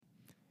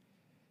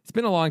It's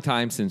been a long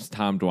time since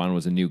Tom Dwan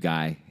was a new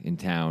guy in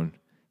town.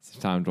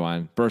 Since Tom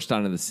Dwan burst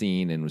onto the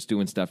scene and was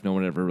doing stuff no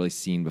one had ever really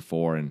seen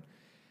before and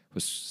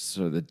was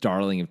sort of the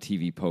darling of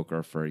TV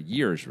poker for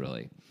years,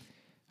 really.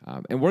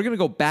 And we're going to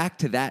go back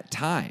to that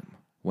time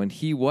when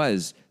he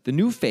was the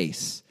new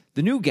face,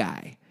 the new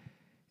guy,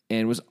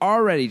 and was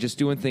already just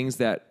doing things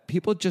that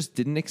people just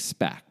didn't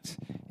expect.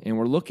 And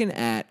we're looking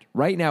at,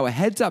 right now, a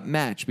heads-up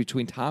match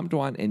between Tom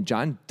Dwan and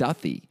John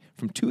Duthie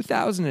from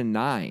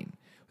 2009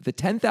 with a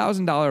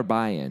 $10,000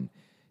 buy-in.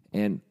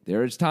 And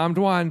there's Tom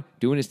Dwan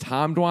doing his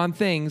Tom Dwan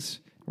things.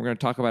 We're going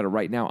to talk about it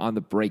right now on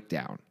The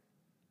Breakdown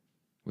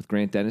with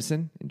Grant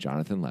Dennison and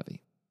Jonathan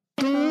Levy.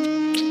 I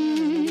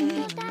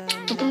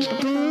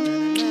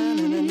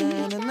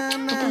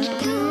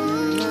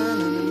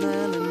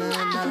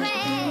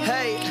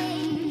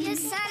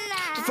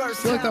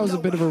feel like that was a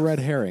bit of a red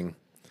herring.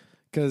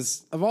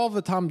 Because of all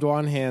the Tom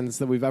Dwan hands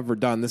that we've ever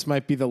done, this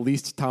might be the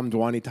least Tom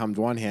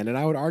Dwan hand. And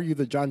I would argue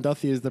that John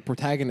Duthie is the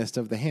protagonist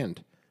of the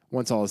hand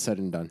once all is said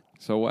and done.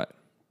 So what?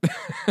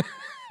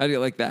 How do you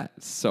like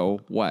that?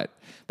 So what?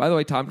 By the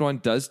way, Tom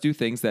Dwan does do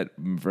things that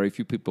very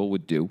few people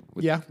would do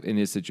in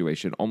his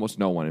situation. Almost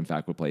no one, in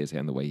fact, would play his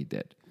hand the way he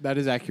did. That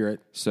is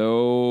accurate.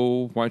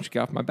 So why don't you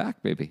get off my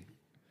back, baby?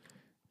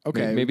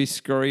 Okay. Maybe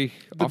scurry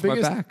off my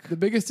back. The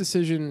biggest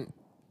decision,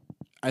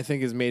 I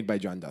think, is made by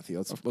John Duthie.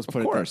 Let's put it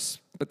there. Of course.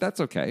 But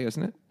that's okay,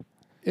 isn't it?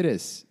 It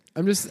is.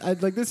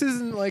 This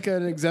isn't like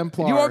an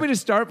exemplar. You want me to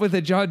start with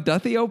a John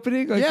Duthie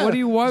opening? What do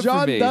you want John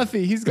from me? John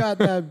Duthie, he's got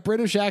that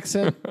British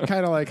accent,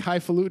 kind of like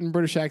highfalutin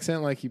British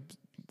accent, like he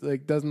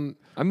doesn't...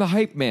 I'm the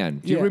hype man.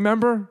 Do you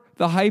remember?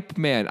 The hype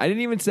man. I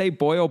didn't even say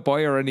boy oh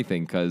boy or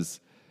anything because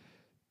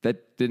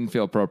that didn't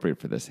feel appropriate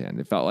for this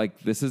hand. It felt like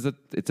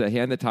it's a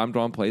hand that Tom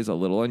Dwan plays a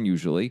little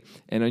unusually,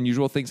 and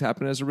unusual things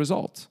happen as a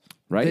result.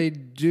 Right? They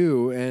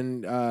do,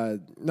 and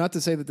not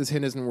to say that this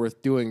hand isn't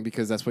worth doing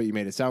because that's what you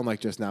made it sound like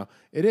just now.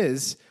 It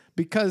is,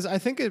 because I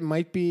think it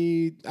might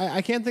be...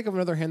 I can't think of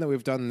another hand that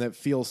we've done that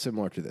feels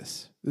similar to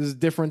this. This is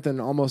different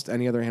than almost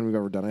any other hand we've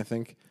ever done, I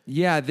think.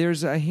 Yeah,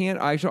 there's a hand...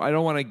 Actually, I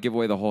don't want to give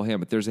away the whole hand,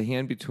 but there's a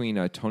hand between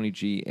Tony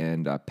G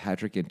and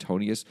Patrick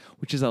Antonius,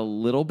 which is a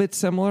little bit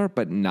similar,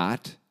 but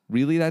not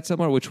really that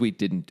similar, which we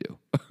didn't do.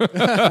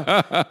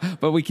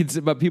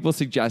 But people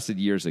suggested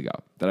years ago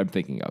that I'm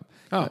thinking of.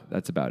 Oh.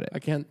 That's about it. I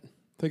can't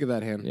think of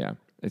that hand. Yeah.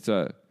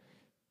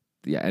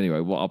 Anyway,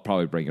 well, I'll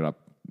probably bring it up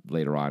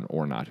later on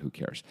or not. Who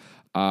cares?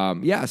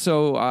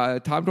 So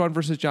Tom Dwan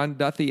versus John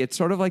Duthie, it's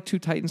sort of like two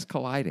titans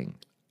colliding.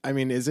 I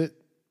mean, is it?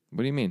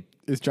 What do you mean?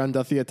 Is John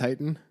Duthie a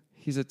titan?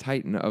 He's a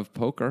titan of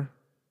poker.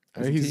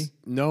 He's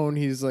known.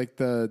 He's like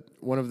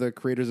one of the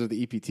creators of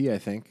the EPT, I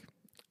think.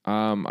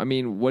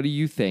 What do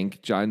you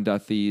think John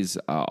Duthie's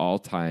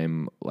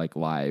all-time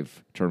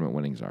live tournament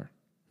winnings are?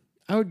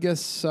 I would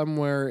guess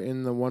somewhere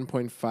in the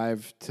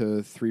 1.5 to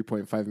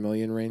 3.5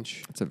 million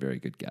range. That's a very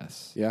good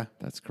guess. Yeah?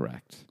 That's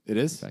correct. It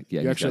is? In fact,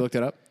 yeah, you actually looked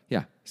it up?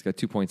 Yeah. He's got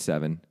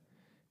 2.7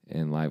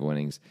 in live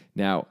winnings.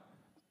 Now,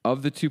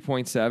 of the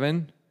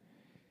 2.7,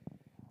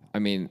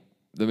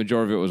 the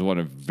majority of it was won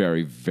a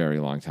very, very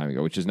long time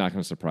ago, which is not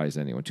going to surprise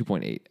anyone.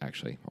 2.8,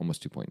 actually.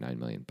 Almost 2.9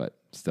 million, but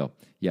still.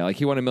 Yeah,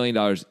 he won $1 million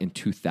in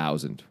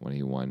 2000 when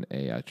he won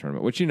a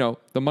tournament, which,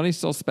 the money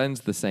still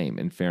spends the same,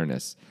 in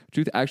fairness.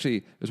 Actually,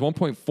 it was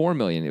 1.4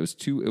 million. It was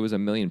 £1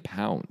 million.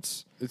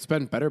 It's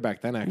been better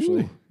back then,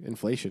 actually. Ooh.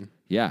 Inflation.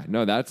 Yeah,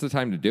 no, that's the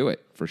time to do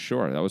it, for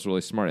sure. That was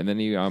really smart. And then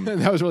he...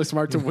 that was really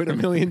smart to win $1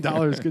 million.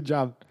 Good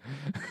job.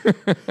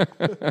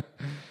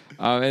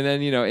 And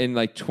then, in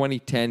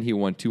 2010, he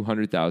won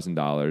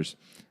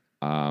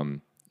 $200,000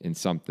 in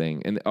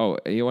something. And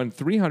he won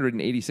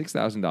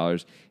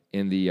 $386,000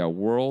 in the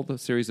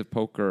World Series of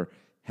Poker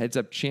Heads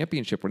Up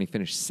Championship when he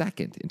finished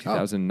second in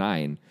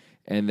 2009.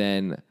 And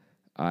then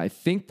I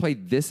think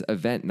played this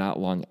event not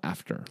long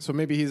after. So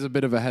maybe he's a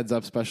bit of a heads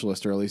up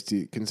specialist, or at least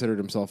he considered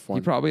himself one.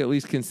 He probably at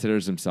least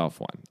considers himself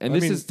one. And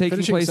this is taking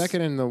finishing place...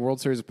 second in the World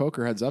Series of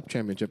Poker Heads Up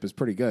Championship is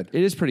pretty good.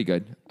 It is pretty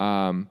good.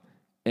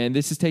 And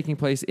this is taking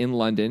place in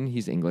London.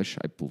 He's English,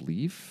 I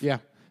believe. Yeah.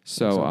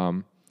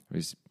 So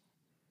he's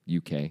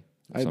UK.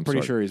 I'm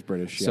pretty sure he's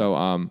British.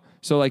 Yeah.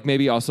 So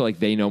maybe also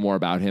they know more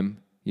about him.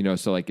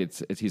 So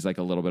he's like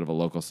a little bit of a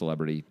local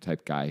celebrity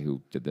type guy who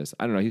did this.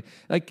 I don't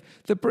know.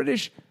 The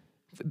British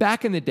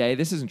back in the day,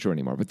 this isn't true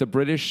anymore, but the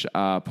British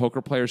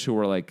poker players who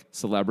were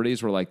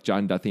celebrities were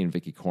John Duthie and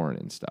Vicky Corn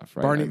and stuff,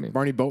 right?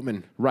 Barney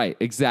Boatman. Right,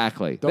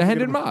 exactly. The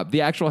Hendon Mob,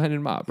 the actual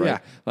Hendon Mob,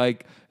 right? Yeah.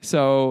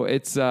 So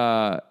it's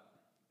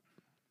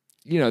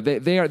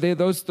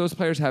those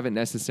players haven't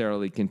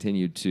necessarily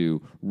continued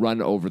to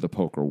run over the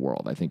poker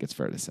world. I think it's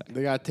fair to say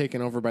they got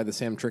taken over by the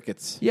Sam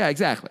Tricketts. Yeah,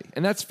 exactly,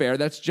 and that's fair.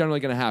 That's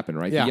generally going to happen,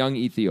 right? Yeah. The young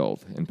eat the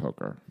old in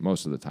poker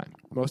most of the time.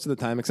 Most of the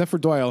time, except for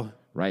Doyle.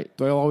 Right.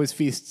 Doyle always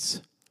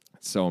feasts.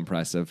 So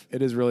impressive.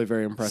 It is really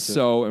very impressive.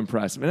 So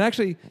impressive, and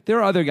actually, there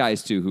are other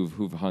guys too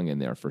who've hung in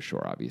there for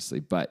sure, obviously,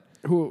 but.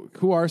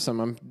 Who are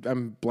some?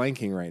 I'm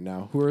blanking right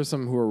now. Who are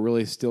some who are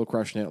really still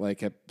crushing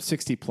it, at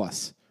 60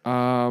 plus?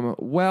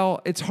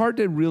 Well, it's hard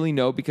to really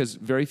know because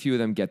very few of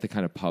them get the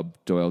kind of pub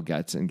Doyle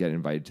gets and get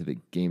invited to the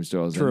games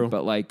Doyle's True. in.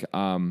 But like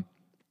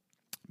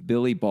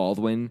Billy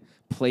Baldwin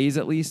played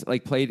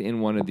in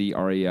one of the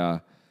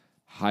Aria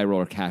high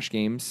roller cash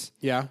games.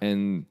 Yeah.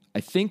 And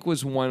I think he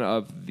was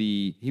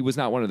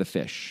not one of the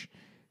fish.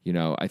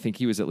 I think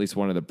he was at least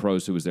one of the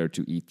pros who was there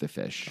to eat the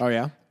fish. Oh,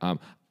 yeah?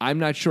 I'm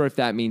not sure if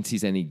that means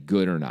he's any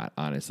good or not,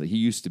 honestly. He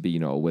used to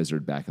be, a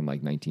wizard back in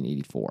like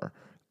 1984.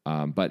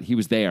 But he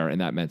was there,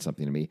 and that meant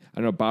something to me. I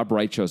don't know. Bob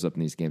Wright shows up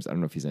in these games. I don't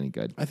know if he's any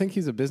good. I think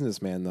he's a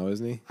businessman, though,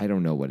 isn't he? I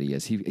don't know what he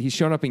is. He's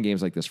shown up in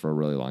games like this for a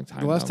really long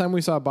time. The last time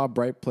we saw Bob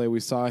Wright play, we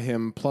saw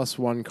him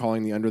 +1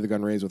 calling the under the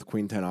gun raise with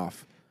queen 10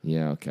 off.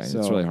 Yeah, okay. So,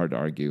 it's really hard to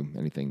argue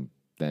anything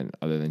then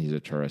other than he's a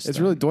tourist. It's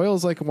really,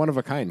 Doyle's like one of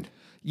a kind.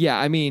 Yeah,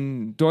 I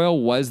mean,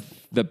 Doyle was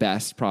the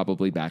best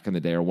probably back in the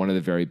day, or one of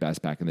the very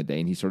best back in the day,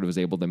 and he sort of was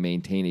able to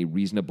maintain a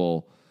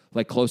reasonable,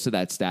 like close to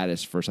that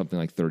status for something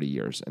like 30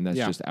 years, and that's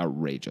just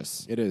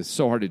outrageous. It is.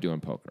 So hard to do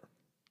in poker.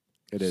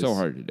 It is. So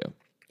hard to do.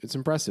 It's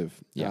impressive.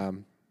 Yeah. A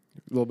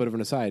little bit of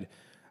an aside.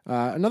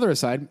 Another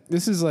aside,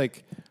 this is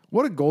like,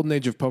 what a golden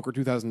age of poker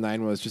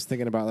 2009 was, just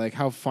thinking about like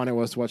how fun it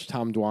was to watch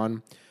Tom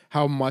Dwan,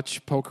 how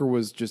much poker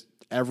was just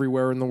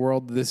everywhere in the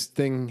world. This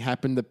thing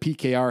happened, the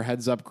PKR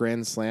Heads Up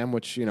Grand Slam,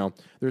 which,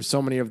 there's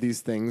so many of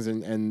these things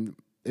and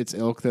it's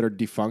ilk that are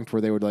defunct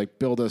where they would like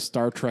build a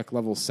Star Trek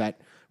level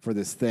set for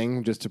this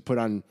thing just to put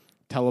on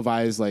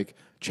televised like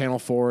Channel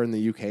 4 in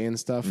the UK and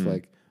stuff.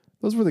 Like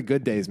those were the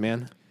good days,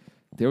 man.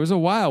 There was a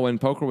while when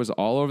poker was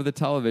all over the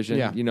television.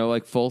 Yeah.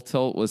 Like Full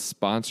Tilt was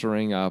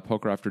sponsoring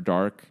Poker After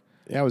Dark.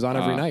 Yeah, it was on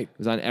every night. It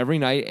was on every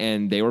night,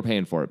 and they were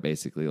paying for it,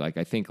 basically. Like,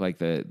 I think like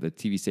the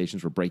TV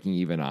stations were breaking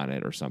even on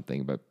it or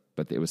something, but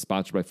it was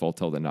sponsored by Full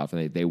Tilt enough,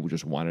 and they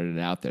just wanted it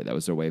out there. That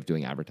was their way of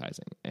doing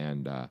advertising.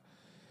 And,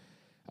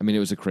 it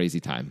was a crazy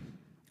time.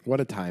 What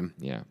a time.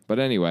 Yeah. But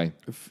anyway.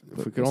 If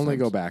we could only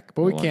go back.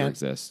 But we can't.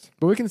 Exist.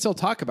 But we can still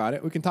talk about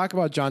it. We can talk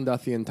about John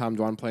Duthie and Tom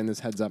Dwan playing this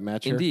heads-up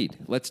match here. Indeed.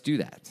 Let's do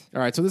that.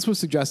 All right, so this was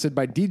suggested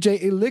by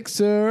DJ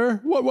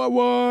Elixir.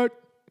 What?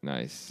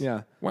 Nice.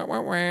 Yeah.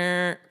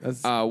 Where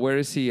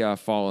does he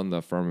fall in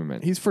the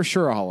firmament? He's for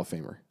sure a Hall of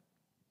Famer.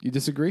 You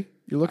disagree?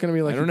 You're looking at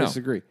me like you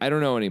disagree. I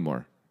don't know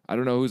anymore. I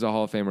don't know who's a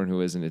Hall of Famer and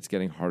who isn't. It's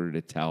getting harder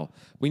to tell.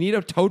 We need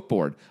a tote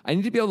board. I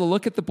need to be able to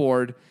look at the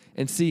board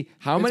and see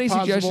how many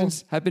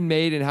suggestions have been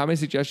made and how many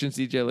suggestions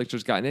DJ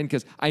Elixir's gotten in.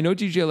 Because I know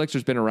DJ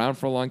Elixir's been around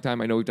for a long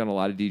time. I know we've done a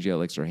lot of DJ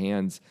Elixir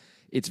hands.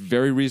 It's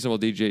very reasonable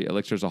DJ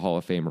Elixir's a Hall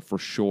of Famer for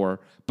sure.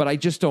 But I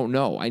just don't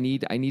know. I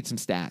need some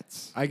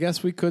stats. I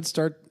guess we could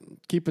start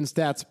keeping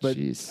stats, but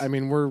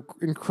Jeez. We're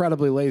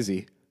incredibly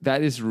lazy.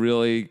 That is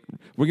really...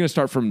 We're going to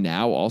start from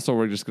now. Also,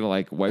 we're just going to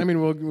like... wipe.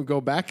 We'll go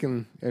back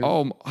and...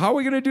 Oh, how are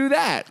we going to do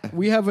that?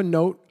 We have a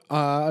note,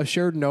 a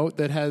shared note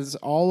that has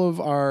all of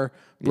our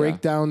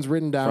breakdowns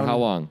written down. For how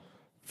long?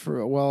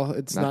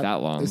 It's not that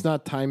long. It's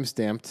not time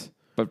stamped.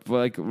 But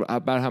like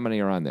about how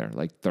many are on there?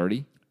 Like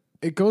 30?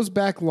 It goes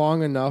back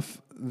long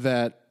enough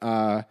that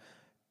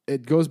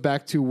it goes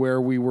back to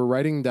where we were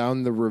writing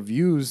down the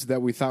reviews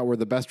that we thought were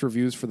the best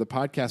reviews for the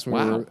podcast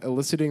when we were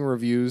eliciting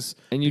reviews.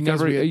 And you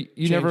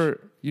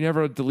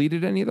never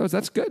deleted any of those?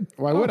 That's good.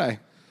 Why would I?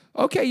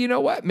 Okay, you know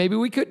what? Maybe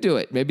we could do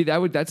it. Maybe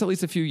that's at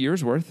least a few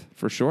years worth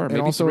for sure. Maybe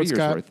and also 3 years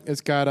worth.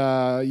 It's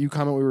got you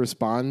comment, we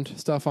respond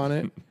stuff on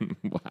it.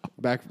 Wow.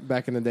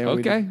 Back in the day.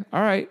 Okay.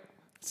 All right.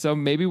 So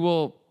maybe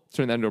we'll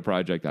turn that into a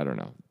project. I don't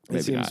know. Maybe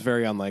it seems not.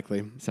 very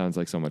unlikely. Sounds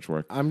like so much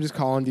work. I'm just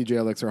calling DJ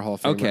Elixir Hall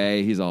of Famer.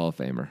 Okay, he's a Hall of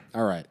Famer.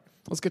 All right.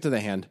 Let's get to the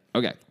hand.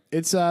 Okay.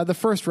 It's the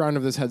first round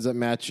of this heads-up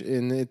match.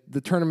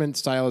 The tournament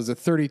style is a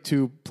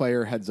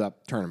 32-player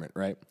heads-up tournament,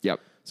 right? Yep.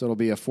 So it'll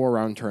be a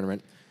 4-round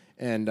tournament.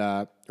 And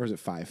or is it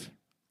 5?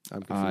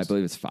 I'm confused. I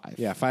believe it's 5.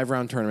 Yeah,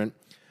 5-round tournament.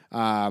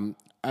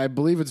 I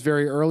believe it's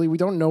very early. We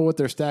don't know what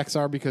their stacks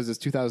are because it's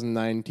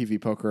 2009 TV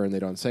poker and they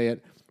don't say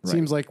it. Right.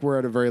 Seems like we're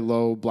at a very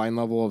low blind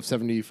level of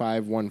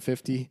 75,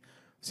 150.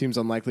 Seems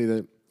unlikely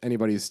that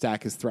anybody's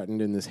stack is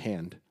threatened in this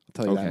hand.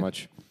 I'll tell you that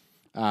much.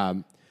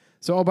 By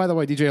the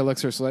way, DJ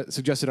Elixir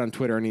suggested on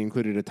Twitter, and he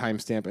included a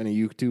timestamp and a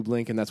YouTube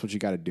link, and that's what you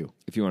got to do.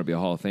 If you want to be a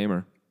Hall of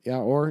Famer. Yeah,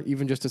 or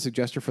even just a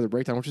suggestion for the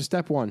breakdown, which is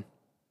step 1.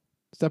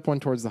 Step 1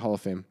 towards the Hall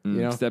of Fame.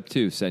 Step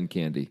 2, send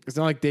candy. It's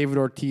not like David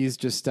Ortiz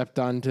just stepped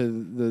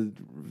onto the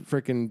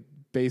freaking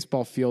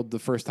baseball field the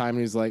first time, and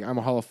he's like, I'm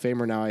a Hall of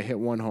Famer now, I hit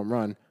 1 home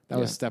run. That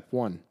was step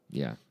 1.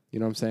 Yeah. You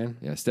know what I'm saying?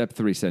 Yeah, step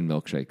 3, send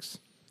milkshakes.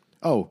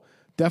 Oh,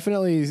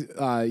 definitely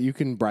you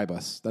can bribe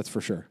us. That's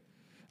for sure.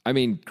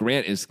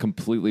 Grant is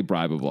completely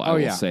bribable. I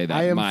will say that.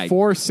 I am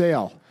for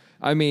sale.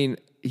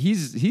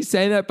 He's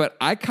saying that, but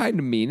I kind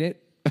of mean it.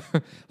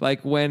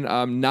 Like when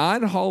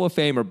non-Hall of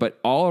Famer, but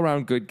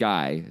all-around good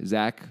guy,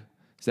 Zach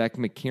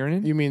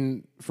McKiernan. You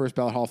mean first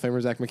ballot Hall of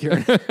Famer Zach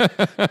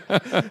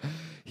McKiernan?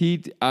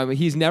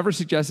 He's never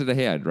suggested a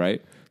hand,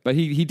 right? But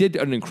he did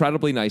an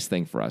incredibly nice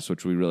thing for us,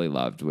 which we really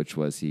loved, which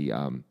was he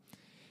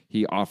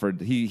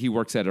offered, he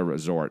works at a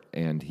resort,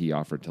 and he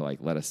offered to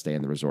let us stay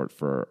in the resort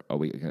for a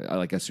week,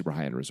 like a super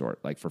high-end resort,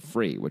 for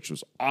free, which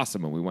was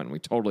awesome. And we went and we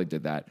totally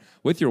did that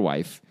with your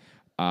wife.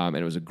 and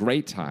it was a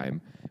great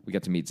time. We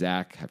got to meet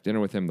Zach, have dinner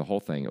with him, the whole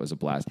thing. It was a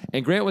blast.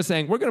 And Grant was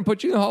saying, we're going to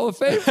put you in the Hall of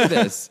Fame for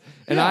this.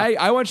 And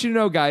I want you to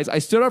know, guys, I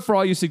stood up for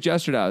all you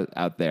suggested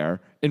out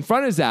there in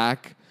front of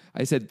Zach.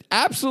 I said,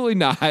 absolutely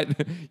not.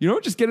 You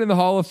don't just get in the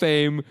Hall of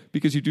Fame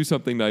because you do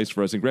something nice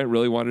for us. And Grant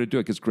really wanted to do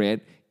it because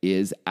Grant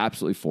is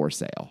absolutely for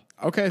sale.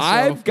 Okay, so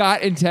I've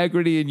got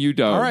integrity and you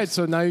don't. all right,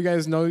 so now you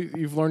guys know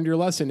you've learned your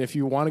lesson. If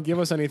you want to give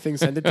us anything,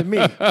 send it to me.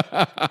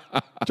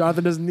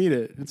 Jonathan doesn't need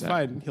it. It's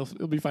fine. He'll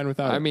be fine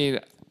without it. I mean,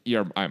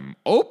 I'm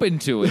open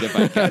to it if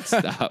I get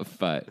stuff,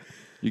 but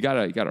you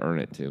gotta earn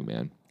it too,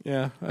 man.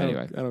 Yeah.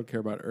 Anyway. I don't care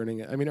about earning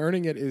it. I mean,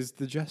 earning it is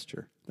the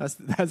gesture.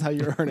 That's how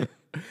you earn it.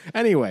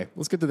 Anyway,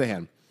 let's get to the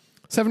hand.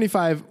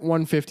 75,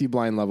 150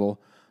 blind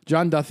level.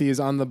 John Duthie is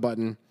on the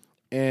button,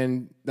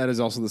 and that is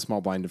also the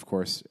small blind, of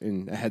course,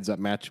 in a heads-up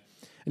match.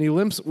 And he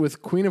limps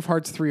with Queen of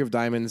Hearts, 3 of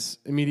Diamonds.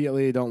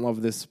 Immediately, don't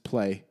love this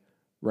play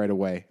right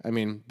away. I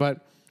mean,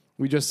 but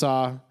we just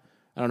saw,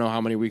 I don't know how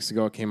many weeks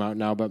ago it came out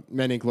now, but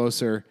Manny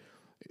Gloser,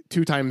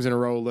 2 times in a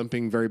row,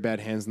 limping very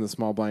bad hands in the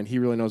small blind. He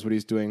really knows what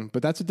he's doing.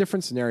 But that's a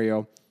different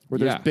scenario where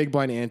there's big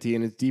blind ante,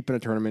 and it's deep in a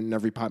tournament, and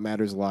every pot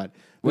matters a lot.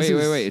 Wait.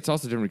 It's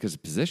also different because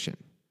of position.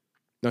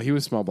 No, he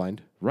was small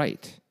blind.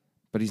 Right.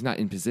 But he's not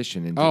in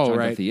position, and John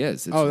Duthie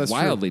is. It's that's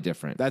wildly true.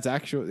 different. That's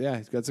actually,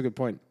 that's a good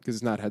point, because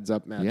it's not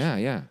heads-up match.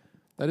 Yeah.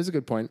 That is a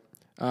good point.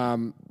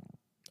 I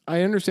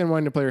understand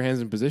wanting to play your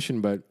hands in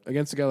position, but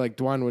against a guy like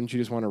Dwan, wouldn't you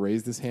just want to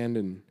raise this hand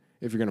and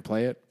if you're going to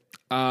play it?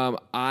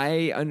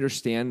 I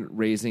understand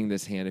raising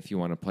this hand if you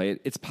want to play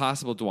it. It's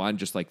possible Dwan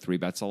just like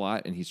 3-bets a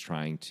lot, and he's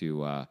trying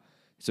to...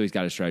 so he's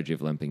got a strategy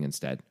of limping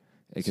instead,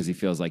 because he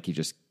feels like he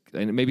just...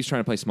 And maybe he's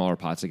trying to play smaller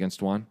pots against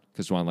Dwan,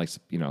 because Dwan likes,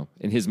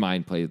 in his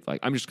mind, play like...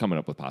 I'm just coming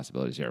up with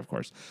possibilities here, of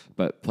course,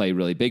 but play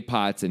really big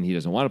pots, and he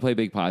doesn't want to play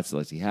big pots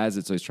unless he has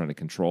it, so he's trying to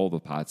control the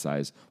pot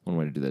size. One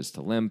way to do that is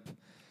to limp.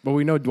 But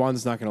we know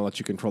Dwan's not going to let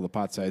you control the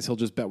pot size. He'll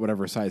just bet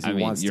whatever size he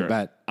wants to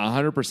bet.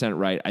 100%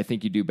 right. I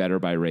think you do better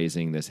by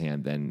raising this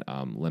hand than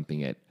limping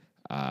it.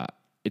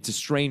 It's a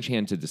strange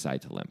hand to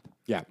decide to limp.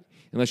 Yeah.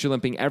 Unless you're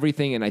limping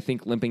everything, and I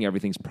think limping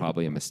everything's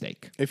probably a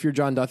mistake. If you're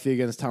John Duthie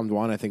against Tom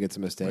Dwan, I think it's a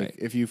mistake. Right.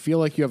 If you feel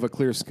like you have a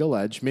clear skill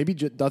edge, maybe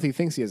Duthie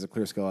thinks he has a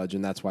clear skill edge,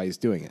 and that's why he's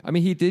doing it. I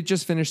mean, he did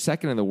just finish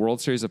second in the World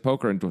Series of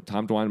Poker, and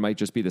Tom Dwan might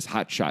just be this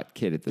hotshot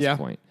kid at this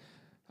point.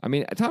 I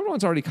mean, Tom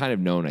Dwan's already kind of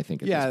known, I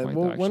think, at this point.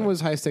 Well, when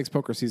was High Stakes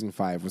Poker Season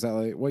 5? Was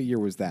that what year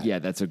was that? Yeah,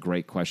 that's a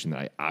great question that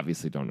I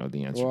obviously don't know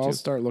the answer to. Well, I'll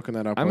start looking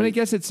that up. I'm going to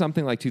guess it's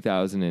something like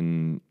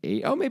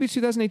 2008. Oh, maybe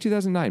 2008,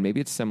 2009. Maybe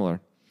it's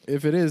similar.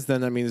 If it is,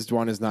 then that means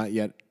Dwan is not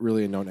yet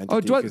really a known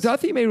entity. Oh,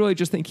 Duthie may really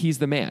just think he's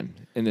the man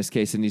in this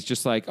case, and he's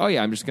just like, oh,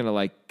 yeah, I'm just going to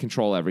like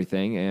control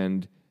everything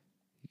and,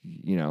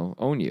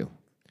 own you.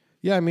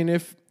 Yeah, I mean,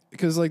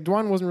 because like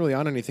Dwan wasn't really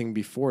on anything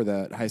before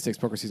that High Stakes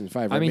Poker Season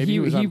 5. Right? I mean,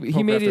 Maybe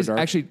he made his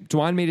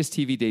Dwan made his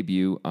TV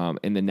debut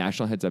in the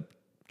National Heads Up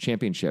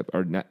Championship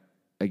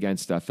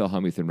against Phil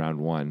Hellmuth in round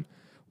 1,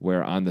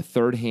 where on the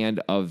third hand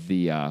of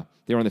the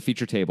they were on the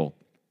feature table,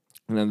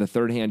 and on the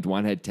third hand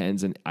Dwan had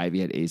 10s and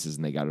Ivy had aces,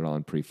 and they got it all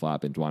in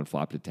pre-flop, and Dwan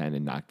flopped a 10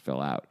 and knocked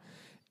Phil out,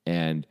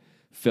 and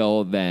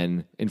Phil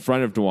then in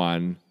front of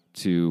Dwan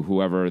to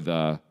whoever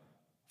the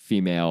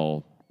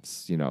female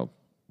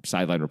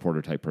sideline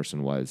reporter type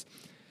person was.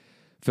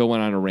 Phil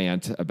went on a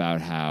rant about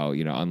how,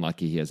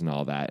 unlucky he is and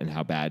all that, and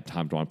how bad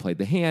Tom Dwan played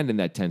the hand, and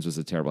that 10s was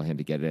a terrible hand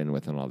to get it in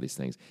with and all these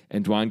things.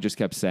 And Dwan just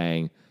kept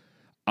saying,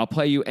 I'll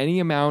play you any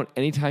amount,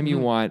 anytime you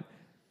want,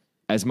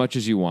 as much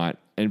as you want.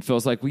 And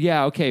Phil's like, well,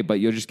 yeah, okay,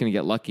 but you're just going to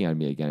get lucky on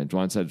me again. And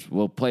Dwan said,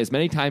 well, play as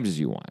many times as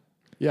you want.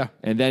 Yeah.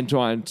 And then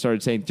Dwan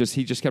started saying,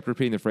 he just kept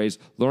repeating the phrase,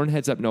 Lauren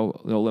heads up, no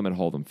limit,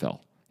 hold him,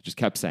 Phil. He just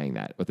kept saying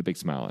that with a big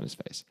smile on his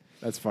face.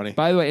 That's funny.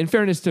 By the way, in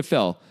fairness to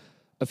Phil,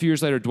 a few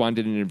years later, Dwan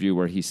did an interview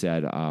where he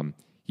said,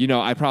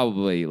 I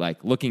probably,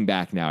 looking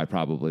back now,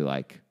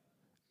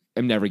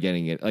 I'm never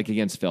getting it. Like,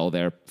 against Phil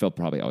there, Phil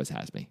probably always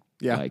has me.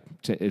 Yeah.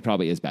 It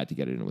probably is bad to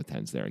get it in with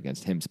 10s there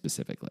against him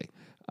specifically.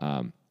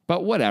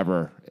 But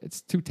whatever.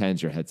 It's 2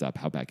 10s, your heads up.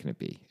 How bad can it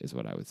be, is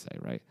what I would say,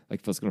 right?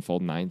 Like, Phil's going to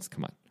fold 9s?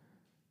 Come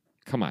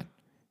on.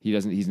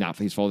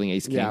 He's folding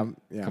ace king.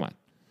 Yeah. Come on.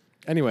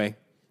 Anyway,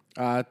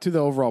 to the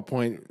overall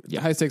point,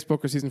 High Stakes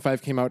Poker Season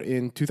 5 came out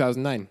in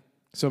 2009.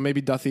 So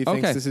maybe Duthie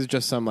thinks this is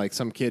just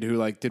some kid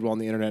who did well on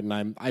the internet,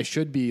 and I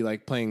should be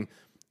playing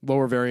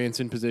lower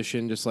variance in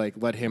position, just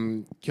let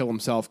him kill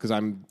himself because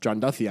I'm John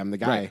Duthie, I'm the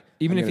guy. Right.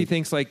 Even if he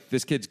thinks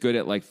this kid's good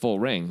at full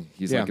ring,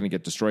 he's not going to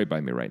get destroyed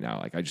by me right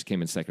now. I just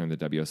came in second in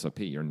the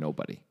WSOP. You're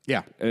nobody.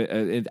 Yeah.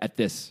 At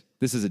this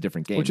is a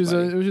different game, which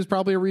is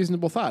probably a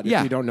reasonable thought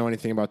if you don't know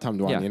anything about Tom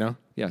Dwan.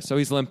 Yeah. So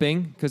he's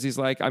limping because he's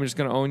like, I'm just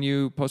going to own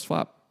you post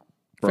flop.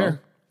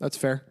 Fair. That's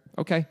fair.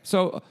 Okay.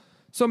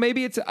 So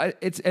maybe it's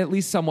at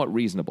least somewhat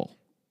reasonable.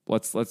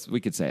 We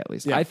could say at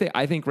least. Yeah.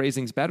 I think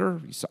raising's better.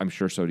 I'm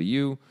sure so do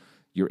you.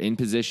 You're in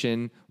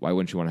position. Why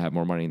wouldn't you want to have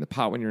more money in the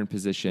pot when you're in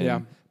position?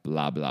 Yeah.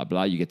 Blah, blah,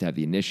 blah. You get to have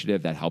the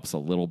initiative. That helps a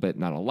little bit.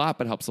 Not a lot,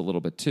 but helps a little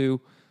bit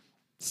too.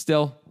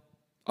 Still,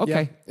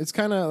 okay. Yeah. It's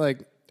kind of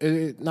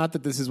not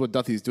that this is what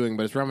Duthie's doing,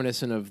 but it's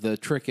reminiscent of the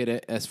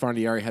Trickett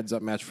Esfandiari heads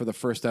up match for the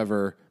first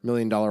ever $1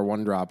 million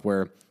one drop,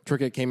 where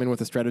Trickett came in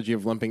with a strategy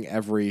of limping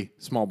every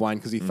small blind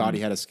because he thought he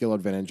had a skill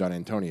advantage on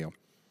Antonio,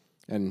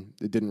 and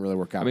it didn't really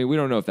work out. I mean, we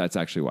don't know if that's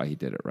actually why he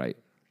did it, right?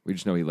 We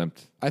just know he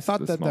limped. I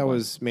thought that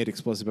was made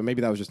explicit, but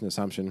maybe that was just an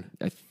assumption.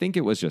 I think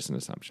it was just an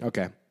assumption.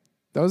 Okay.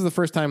 That was the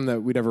first time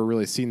that we'd ever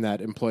really seen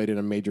that employed in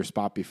a major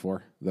spot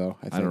before, though.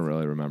 I don't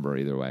really remember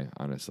either way,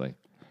 honestly.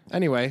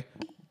 Anyway,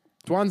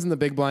 Dwan's in the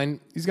big blind.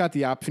 He's got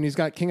the option. He's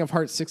got King of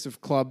Hearts, 6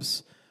 of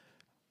clubs.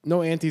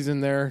 No antes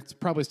in there. It's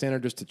probably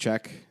standard just to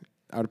check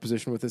out of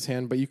position with his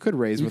hand, but you could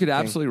raise. You could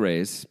absolutely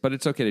raise, but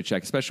it's okay to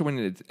check, especially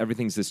when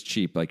everything's this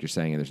cheap, like you're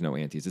saying, and there's no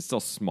antes. It's still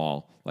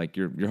small. Like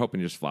you're hoping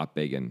to just flop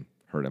big and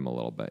hurt him a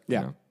little bit. Yeah.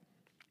 You know?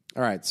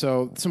 All right,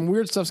 so some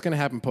weird stuff's going to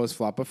happen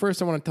post-flop, but first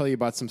I want to tell you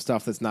about some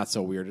stuff that's not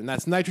so weird, and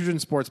that's Nitrogen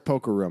Sports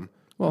Poker Room.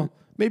 Well,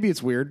 maybe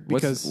it's weird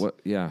because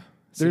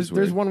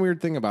there's one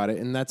weird thing about it,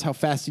 and that's how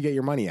fast you get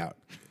your money out.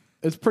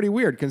 It's pretty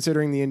weird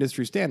considering the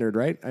industry standard,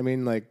 right? I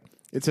mean, like,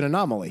 it's an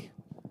anomaly.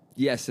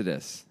 Yes, it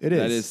is. It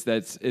is.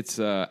 It's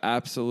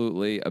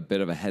absolutely a bit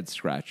of a head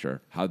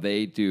scratcher how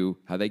they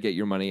get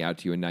your money out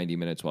to you in 90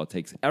 minutes while it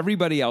takes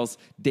everybody else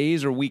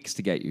days or weeks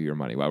to get you your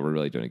money. Wow, we're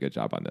really doing a good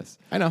job on this.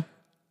 I know.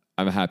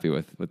 I'm happy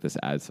with this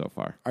ad so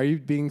far. Are you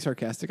being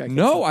sarcastic?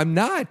 No, I'm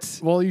not.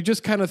 Well, you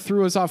just kind of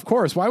threw us off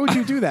course. Why would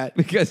you do that?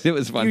 Because it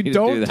was funny you to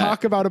don't do that.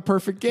 talk about a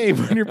perfect game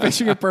when you're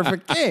pitching a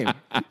perfect game.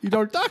 You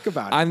don't talk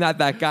about it. I'm not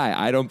that guy.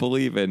 I don't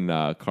believe in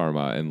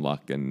karma and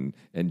luck and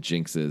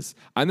jinxes.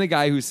 I'm the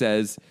guy who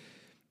says,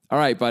 all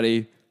right,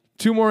 buddy,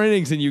 2 more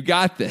innings and you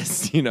got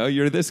this. You know,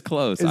 you're this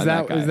close. Is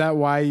that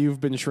why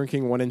you've been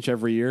shrinking 1 inch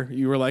every year?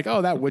 You were like,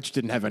 oh, that witch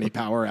didn't have any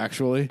power,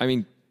 actually. I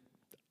mean,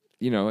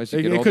 you know, as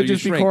you get older, it could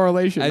just be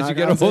correlation. As you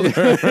get older.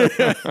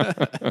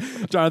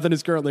 Jonathan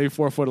is currently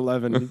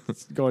 4'11".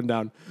 It's going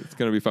down. It's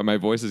going to be fun. My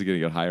voice is going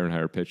to get higher and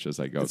higher pitched as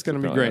I go. It's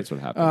going to be great. That's what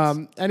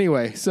happens.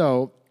 Anyway,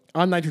 so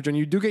on Nitrogen,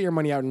 you do get your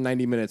money out in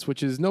 90 minutes,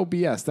 which is no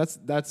BS.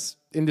 That's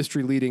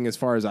industry leading as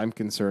far as I'm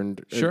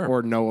concerned. Sure.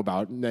 Or know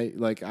about.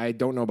 Like, I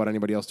don't know about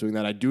anybody else doing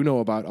that. I do know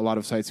about a lot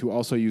of sites who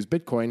also use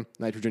Bitcoin.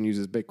 Nitrogen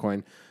uses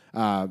Bitcoin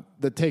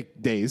that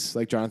take days,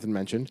 like Jonathan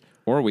mentioned.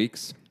 Or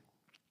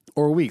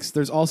weeks.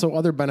 There's also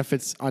other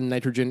benefits on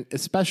Nitrogen,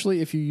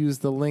 especially if you use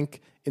the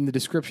link in the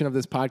description of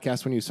this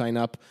podcast when you sign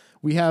up.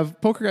 We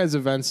have Poker Guys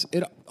events.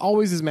 It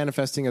always is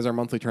manifesting as our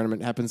monthly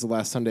tournament. It happens the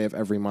last Sunday of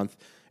every month.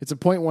 It's a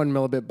 0.1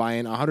 millibit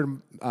buy-in,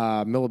 100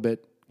 millibit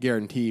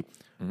guarantee.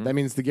 Mm-hmm. That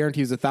means the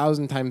guarantee is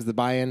 1,000 times the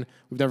buy-in.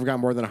 We've never got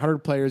more than 100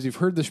 players. You've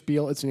heard the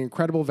spiel. It's an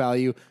incredible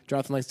value.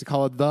 Jonathan likes to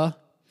call it the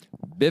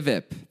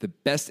BIVIP, the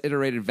best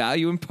iterated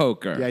value in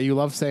poker. Yeah, you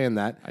love saying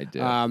that. I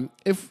do.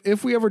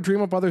 If we ever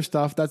dream up other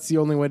stuff, that's the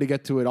only way to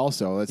get to it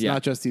also. It's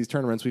not just these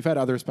tournaments. We've had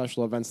other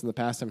special events in the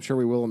past. I'm sure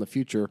we will in the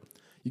future.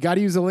 You got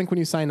to use the link when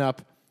you sign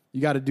up.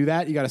 You got to do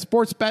that. You got a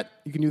sports bet.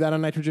 You can do that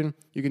on Nitrogen.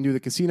 You can do the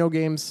casino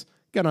games.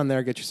 Get on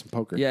there, get you some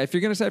poker. Yeah, if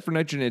you're going to set for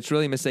Nitrogen, it's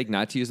really a mistake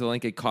not to use the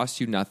link. It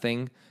costs you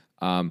nothing.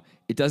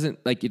 It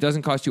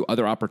doesn't cost you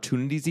other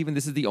opportunities even.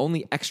 This is the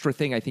only extra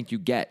thing I think you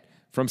get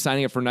from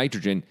signing up for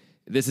Nitrogen.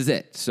 This is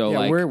it.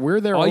 So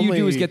we're there. All you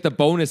do is get the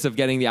bonus of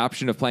getting the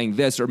option of playing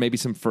this, or maybe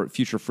some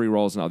future free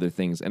rolls and other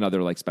things, and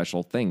other like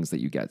special things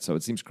that you get. So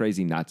it seems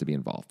crazy not to be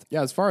involved.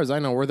 Yeah, as far as I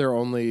know, we're their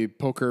only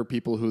poker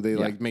people who they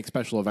like make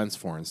special events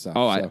for and stuff.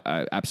 Oh,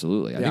 I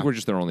absolutely. I think we're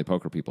just their only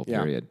poker people.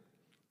 Period.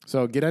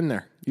 So get in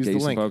there. Use the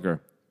link. Some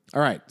poker. All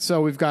right,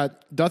 so we've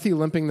got Duthie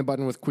limping the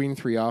button with Queen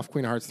 3 off,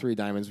 Queen of Hearts 3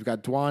 diamonds. We've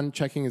got Dwan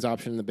checking his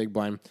option in the big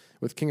blind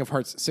with King of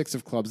Hearts 6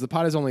 of clubs. The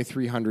pot is only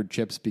 300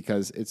 chips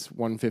because it's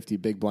 150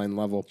 big blind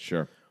level.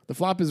 Sure. The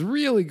flop is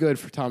really good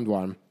for Tom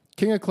Dwan.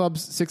 King of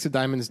clubs, 6 of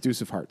diamonds,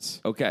 deuce of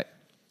hearts. Okay.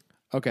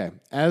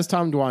 As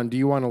Tom Dwan, do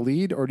you want to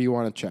lead or do you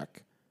want to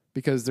check?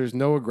 Because there's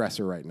no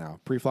aggressor right now.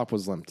 Pre-flop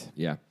was limped.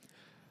 Yeah.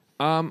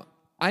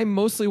 I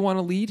mostly want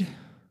to lead.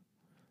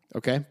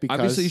 Okay, because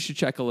obviously you should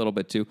check a little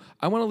bit too.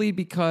 I want to lead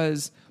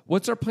because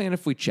what's our plan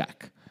if we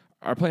check?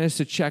 Our plan is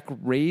to check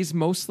raise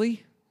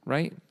mostly,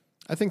 right?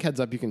 I think heads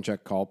up you can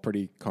check call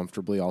pretty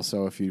comfortably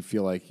also if you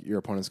feel like your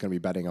opponent's going to be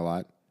betting a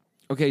lot.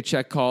 Okay,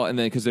 check call, and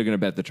then because they're going to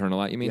bet the turn a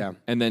lot, you mean? Yeah.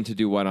 And then to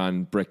do what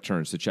on brick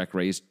turns? To check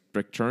raise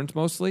brick turns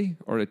mostly,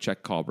 or to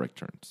check call brick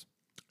turns?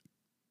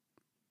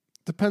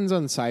 Depends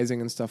on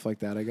sizing and stuff like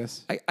that, I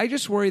guess. I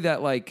just worry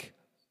that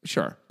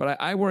sure, but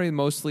I worry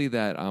mostly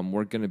that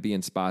we're going to be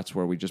in spots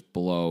where we just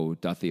blow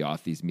Duthie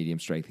off these medium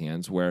strength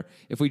hands. Where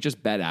if we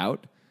just bet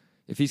out,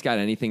 if he's got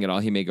anything at all,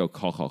 he may go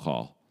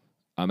call.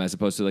 As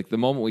opposed to the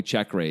moment we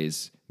check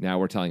raise, now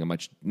we're telling him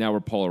now we're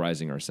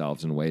polarizing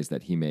ourselves in ways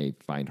that he may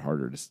find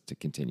harder to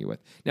continue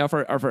with. Now, if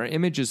our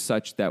image is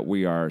such that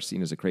we are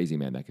seen as a crazy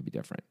man, that could be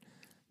different.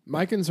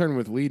 My concern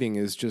with leading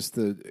is just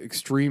the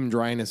extreme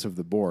dryness of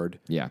the board.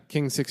 Yeah.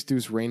 King, 6,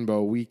 deuce,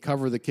 rainbow. We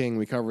cover the king.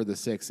 We cover the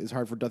 6. It's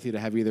hard for Duthie to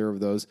have either of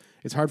those.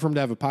 It's hard for him to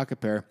have a pocket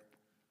pair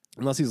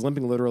unless he's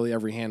limping literally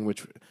every hand,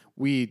 which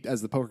we,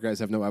 as the poker guys,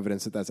 have no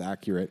evidence that that's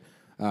accurate.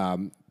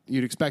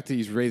 You'd expect that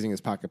he's raising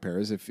his pocket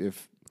pairs.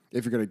 If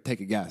if you're going to take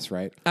a guess,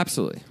 right?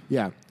 Absolutely.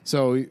 Yeah.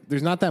 So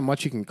there's not that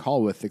much he can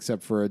call with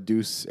except for a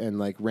deuce and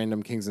like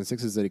random kings and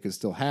sixes that he could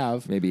still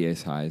have. Maybe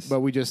ace highs.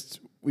 But which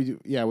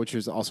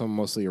is also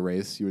mostly a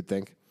raise, you would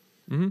think.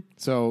 Mm-hmm.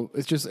 So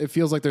it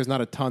feels like there's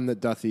not a ton that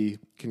Duthie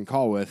can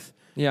call with.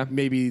 Yeah.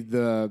 Maybe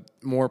the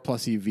more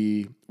plus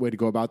EV way to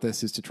go about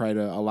this is to try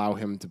to allow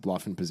him to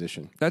bluff in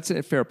position. That's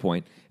a fair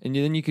point. And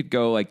then you could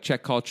go like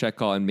check, call,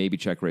 and maybe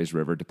check, raise,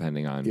 river,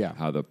 depending on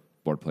how the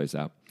board plays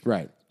out.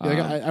 Right. Like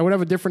I would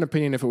have a different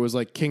opinion if it was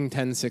like king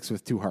 10-6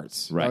 with two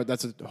hearts. Right.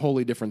 That's a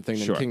wholly different thing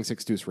than king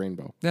 6 deuce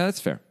rainbow. Yeah,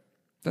 that's fair.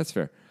 That's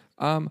fair.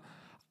 I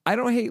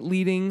don't hate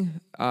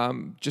leading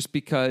just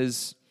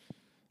because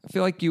I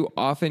feel like you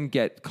often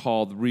get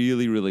called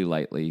really, really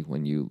lightly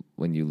when you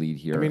lead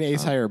here. I mean,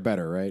 ace high or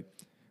better, right?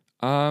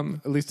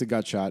 At least a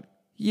gut shot.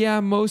 Yeah,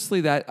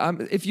 mostly that.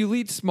 If you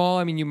lead small,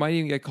 I mean, you might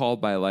even get called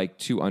by like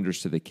 2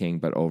 unders to the king,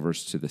 but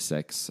overs to the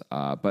 6.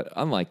 But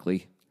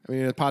unlikely. I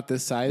mean, in a pot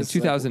this size,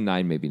 in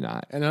 2009, maybe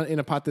not. And in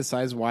a pot this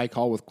size, why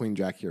call with queen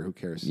jack here? Who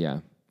cares? Yeah,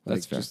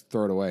 that's fair. Just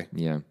throw it away.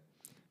 Yeah,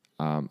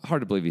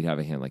 hard to believe he'd have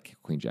a hand like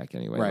queen jack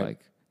anyway. Right. Like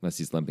unless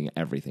he's limping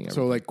everything.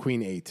 So like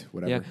queen 8,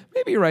 whatever. Yeah,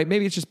 maybe you're right.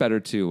 Maybe it's just better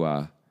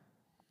to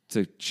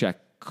check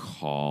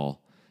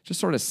call. Just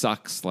sort of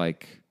sucks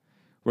like.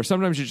 Where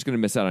sometimes you're just going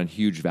to miss out on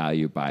huge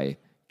value by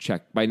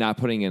not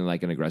putting in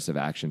like an aggressive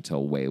action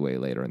till way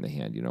later in the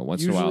hand. You know,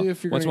 once in a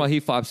while he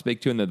flops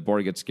big too, and the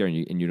board gets scared,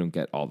 and you don't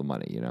get all the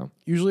money. You know,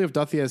 usually if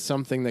Duthie has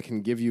something that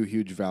can give you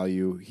huge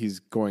value, he's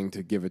going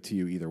to give it to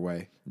you either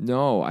way.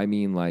 No, I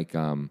mean like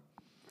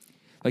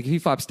if he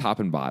flops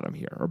top and bottom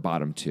here or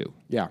bottom 2.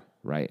 Yeah,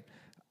 right.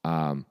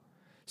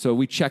 So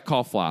we check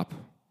call flop,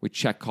 we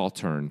check call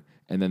turn,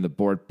 and then the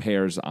board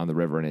pairs on the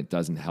river, and it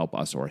doesn't help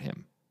us or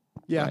him.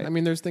 Yeah, right. I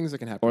mean, there's things that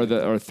can happen.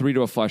 Or 3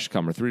 to a flush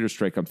come or 3 to a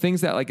straight come.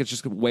 Things that like it's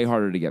just way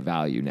harder to get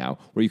value now,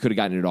 where you could have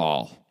gotten it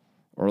all,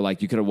 or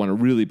like you could have won a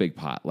really big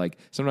pot. Like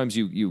sometimes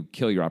you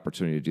kill your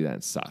opportunity to do that, and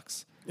it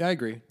sucks. Yeah, I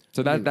agree.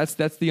 So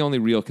that's the only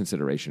real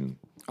consideration.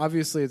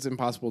 Obviously, it's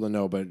impossible to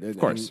know, but of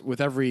course,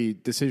 with every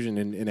decision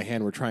in a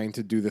hand, we're trying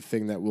to do the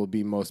thing that will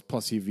be most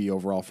plus EV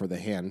overall for the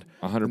hand.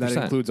 100%. And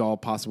that includes all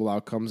possible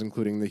outcomes,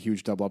 including the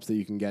huge double ups that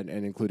you can get,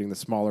 and including the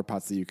smaller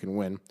pots that you can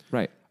win.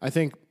 Right. I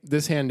think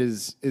this hand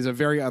is a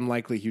very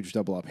unlikely huge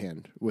double up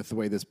hand with the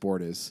way this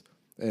board is,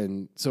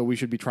 and so we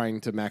should be trying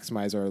to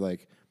maximize our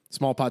like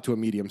small pot to a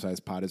medium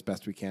sized pot as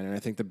best we can. And I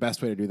think the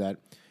best way to do that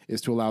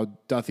is to allow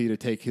Duthie to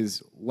take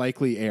his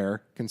likely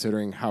air,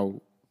 considering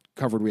how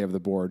covered we have the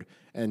board,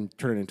 and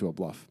turn it into a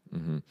bluff.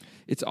 Mm-hmm.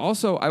 It's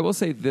also, I will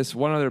say this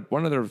one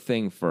other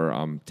thing for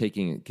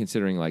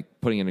considering like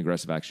putting in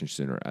aggressive action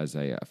sooner as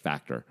a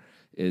factor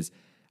is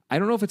I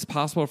don't know if it's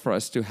possible for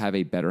us to have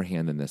a better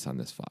hand than this on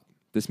this flop.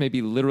 This may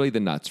be literally the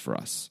nuts for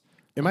us.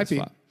 It might be,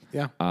 flop,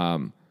 yeah.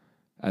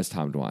 As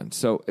Tom Dwan.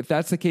 So if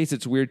that's the case,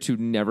 it's weird to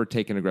never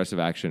take an aggressive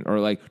action or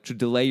like to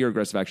delay your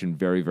aggressive action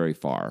very, very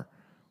far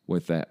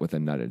with a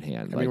nutted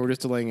hand. I mean, we're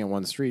just delaying it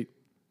one street.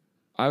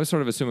 I was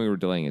sort of assuming we were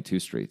delaying it 2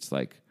 streets.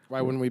 Like,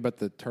 why wouldn't we bet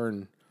the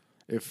turn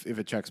if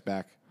it checks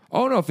back?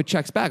 Oh no, if it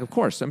checks back, of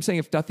course. I'm saying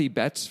if Duthie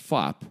bets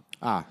flop,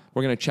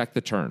 we're going to check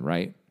the turn,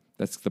 right?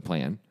 That's the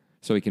plan.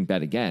 So he can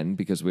bet again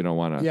because we don't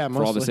want to,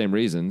 for all the same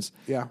reasons.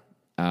 Yeah.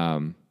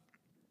 Of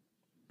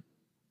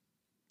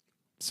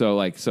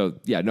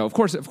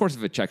course,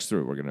 if it checks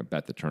through, we're going to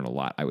bet the turn a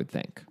lot, I would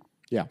think.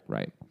 Yeah.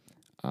 Right.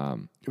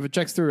 If it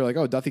checks through, you're like,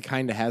 oh, Duthie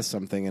kind of has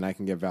something and I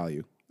can get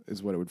value,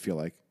 is what it would feel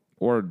like.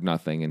 Or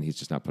nothing, and he's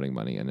just not putting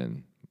money in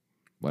and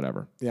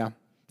whatever. Yeah.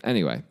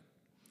 Anyway.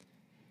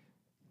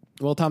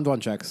 Well, Tom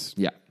Dwan checks.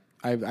 Yeah.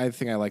 I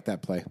think I like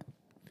that play.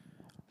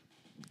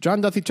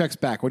 John Duthie checks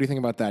back. What do you think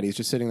about that? He's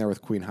just sitting there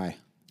with queen high.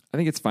 I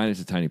think it's fine. It's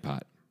a tiny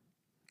pot.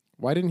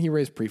 Why didn't he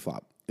raise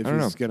pre-flop? If I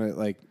don't he's going to,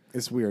 like,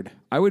 it's weird.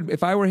 I would,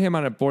 if I were him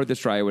on a board this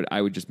dry,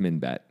 I would just min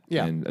bet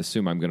and Yeah.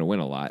 assume I'm going to win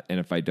a lot. And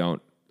if I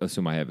don't,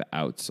 assume I have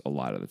outs a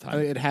lot of the time.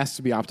 It has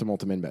to be optimal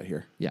to min bet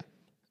here. Yeah.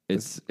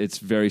 It's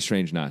very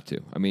strange not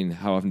to. I mean,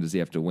 how often does he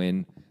have to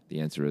win? The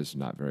answer is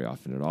not very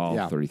often at all.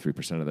 Yeah.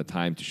 33% of the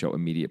time to show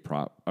immediate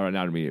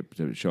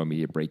to show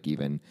immediate break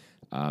even.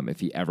 If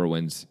he ever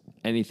wins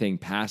anything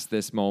past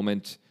this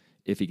moment,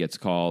 if he gets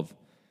called,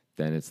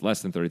 then it's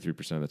less than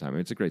 33% of the time. I mean,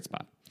 it's a great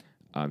spot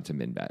to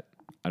min bet.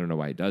 I don't know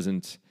why he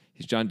doesn't.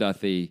 He's John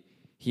Duthie.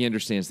 He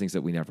understands things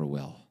that we never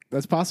will.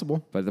 That's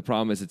possible. But the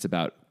problem is it's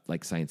about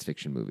like science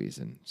fiction movies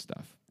and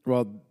stuff.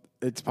 Well,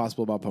 it's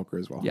possible about poker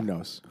as well. Yeah. Who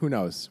knows? Who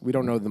knows? We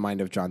don't know the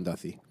mind of John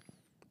Duthie.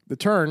 The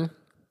turn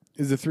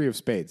is the 3 of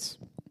spades.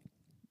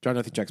 John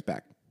Duthie checks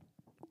back,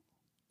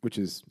 which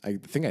is, I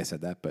think I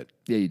said that, but...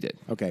 Yeah, you did.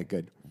 Okay,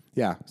 good.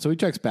 Yeah, so he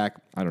checks back.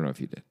 I don't know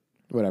if you did.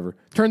 Whatever.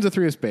 Turns a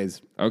 3 of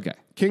spades. Okay.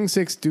 King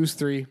 6, deuce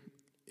 3.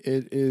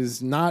 It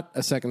is not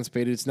a second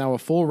spade. It's now a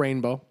full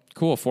rainbow.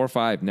 Cool.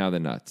 4-5. Now the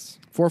nuts.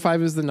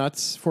 4-5 is the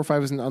nuts.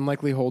 4-5 is an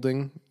unlikely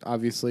holding,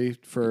 obviously,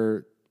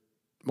 for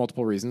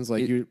multiple reasons.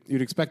 Like you'd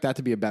expect that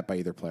to be a bet by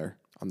either player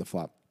on the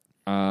flop.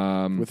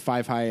 with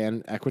 5 high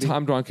and equity.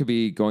 Tom Dwan could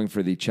be going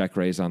for the check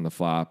raise on the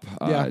flop.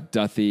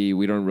 Duthie,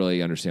 we don't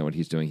really understand what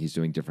he's doing. He's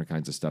doing different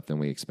kinds of stuff than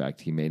we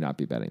expect. He may not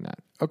be betting that.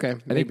 Okay.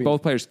 I think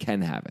both players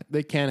can have it.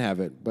 They can have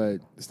it, but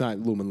it's not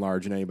looming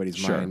large in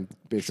anybody's mind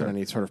based on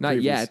any sort of Not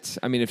previous. yet.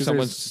 I mean, if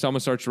someone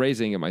starts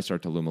raising, it might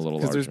start to loom a little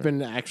larger. Because there's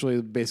been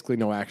actually basically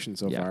no action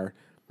so far.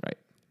 Right.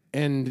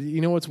 And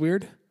you know what's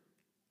weird?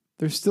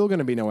 There's still going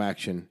to be no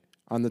action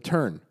on the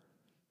turn.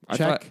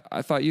 Check.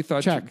 I thought you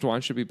thought Check.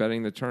 Dwan should be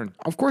betting the turn.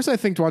 Of course I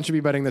think Dwan should be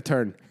betting the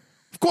turn.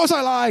 Of course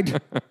I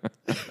lied.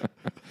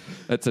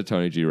 That's a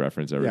Tony G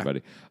reference,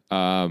 everybody.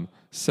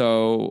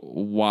 So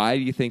why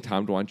do you think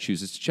Tom Dwan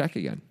chooses to check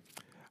again?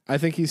 I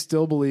think he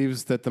still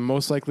believes that the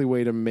most likely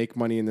way to make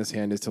money in this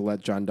hand is to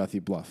let John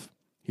Duthie bluff.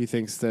 He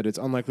thinks that it's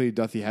unlikely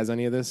Duthie has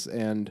any of this,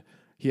 and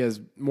he has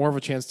more of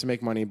a chance to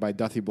make money by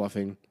Duthie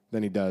bluffing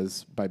than he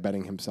does by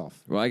betting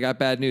himself. Well, I got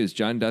bad news.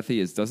 John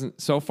Duthie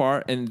doesn't so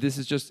far, and this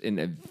is just in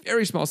a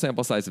very small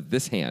sample size of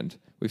this hand.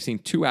 We've seen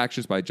 2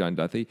 actions by John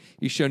Duthie.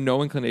 He's shown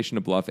no inclination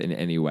to bluff in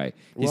any way.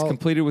 He's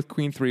completed with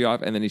queen 3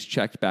 off, and then he's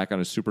checked back on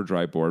a super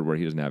dry board where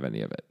he doesn't have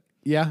any of it.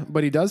 Yeah,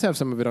 but he does have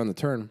some of it on the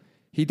turn.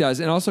 He does,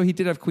 and also he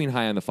did have queen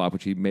high on the flop,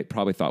 which he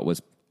probably thought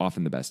was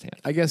often the best hand.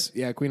 I guess,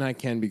 queen high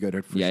can be good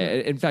for sure.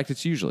 In fact,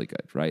 it's usually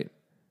good, right?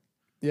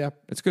 Yeah.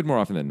 It's good more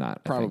often than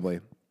not. Probably.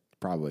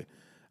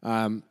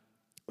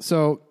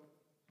 So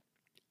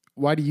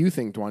why do you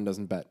think Dwan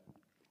doesn't bet?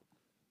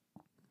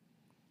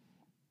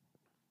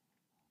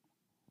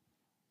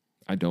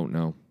 I don't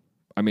know.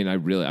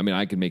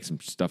 I could make some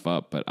stuff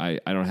up, but I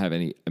don't have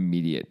any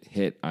immediate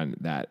hit on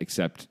that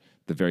except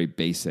the very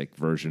basic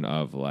version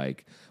of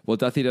like, well,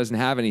 Duthie doesn't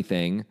have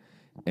anything,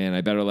 and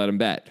I better let him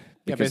bet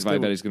because if I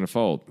bet he's going to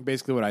fold.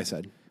 Basically what I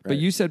said. Right? But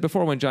you said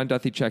before when John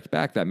Duthie checked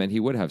back, that meant he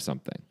would have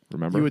something.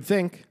 Remember? You would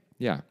think.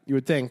 Yeah. You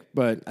would think,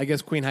 but I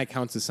guess queen high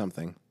counts as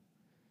something.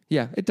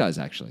 Yeah, it does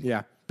actually.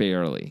 Yeah.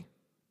 Barely.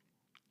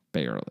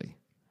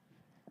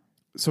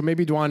 So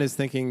maybe Dwan is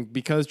thinking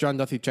because John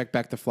Duthie checked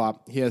back the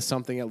flop, he has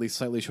something at least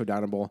slightly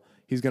showdownable.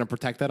 He's going to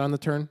protect that on the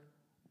turn.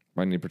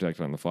 Why didn't he protect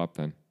it on the flop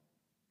then?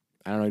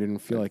 I don't know. I didn't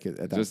feel like it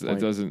at that point. It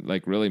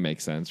doesn't really make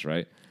sense,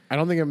 right? I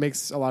don't think it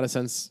makes a lot of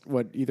sense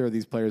what either of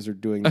these players are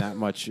doing that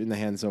much in the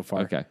hand so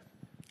far. Okay.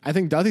 I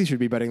think Duthie should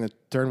be betting the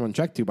turn 1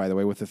 check 2, by the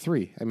way, with the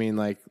 3. I mean,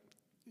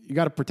 you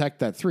got to protect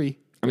that 3.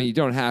 I mean, you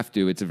don't have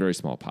to. It's a very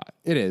small pot.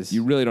 It is.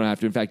 You really don't have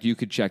to. In fact, you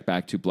could check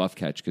back to bluff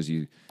catch because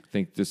you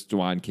think this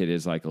Dwan kid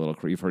is like a little.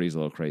 You've heard he's a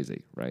little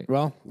crazy, right?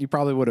 Well, you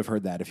probably would have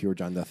heard that if you were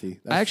John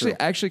Duthie. I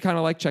actually kind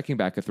of like checking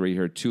back a 3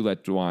 here to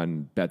let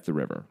Dwan bet the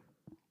river.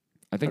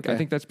 I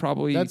think that's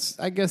probably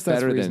I guess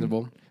that's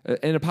reasonable.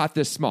 In a pot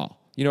this small.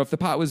 You know, if the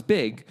pot was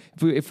big,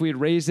 if we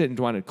had raised it and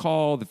Dwan had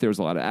called, if there was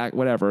a lot of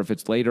whatever, if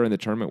it's later in the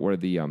tournament where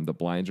the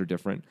blinds are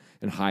different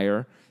and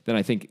higher, then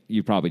I think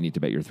you probably need to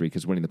bet your 3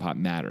 because winning the pot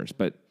matters.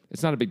 But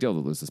it's not a big deal to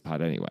lose this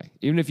pot anyway.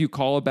 Even if you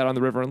call a bet on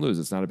the river and lose,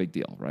 it's not a big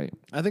deal, right?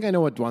 I think I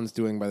know what Dwan's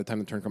doing by the time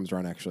the turn comes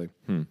around, actually.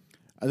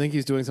 I think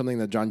he's doing something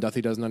that John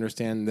Duthie doesn't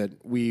understand,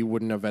 that we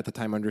wouldn't have at the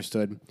time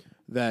understood,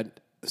 that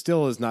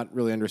still is not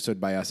really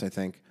understood by us, I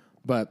think.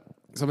 But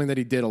something that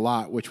he did a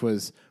lot, which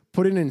was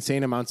put in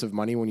insane amounts of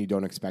money when you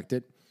don't expect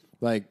it.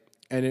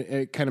 And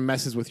it kind of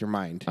messes with your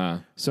mind.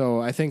 So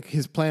I think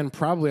his plan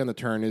probably on the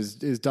turn is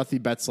Duthie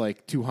bets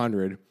like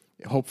 200,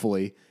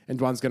 hopefully, and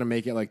Dwan's going to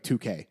make it like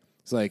 2K.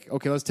 It's like,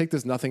 okay, let's take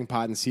this nothing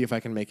pot and see if I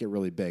can make it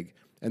really big.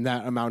 And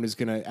that amount is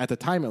going to, at the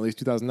time at least,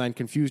 2009,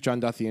 confuse John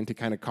Duthie into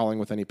kind of calling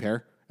with any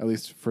pair, at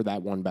least for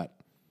that one bet.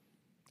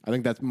 I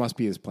think that must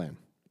be his plan.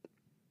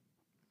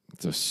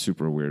 It's a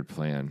super weird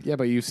plan. Yeah,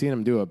 but you've seen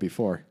him do it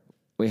before.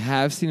 We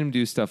have seen him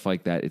do stuff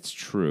like that. It's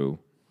true.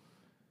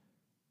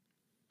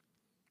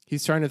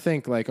 He's trying to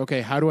think like,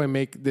 okay, how do I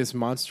make this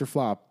monster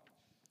flop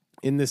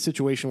in this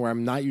situation where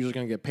I'm not usually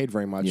going to get paid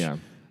very much? Yeah.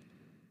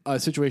 A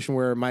situation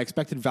where my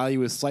expected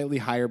value is slightly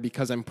higher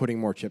because I'm putting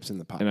more chips in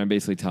the pot. And I'm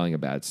basically telling a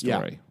bad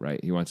story, right?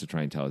 He wants to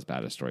try and tell as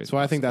bad a story as So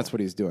possible. I think that's what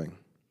he's doing.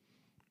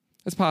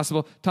 It's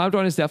possible. Tom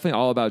Dwan is definitely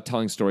all about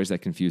telling stories that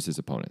confuse his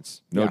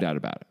opponents. No doubt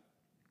about it.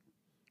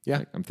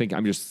 Yeah.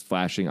 I'm just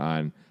flashing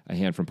on a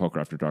hand from Poker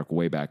After Dark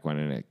way back when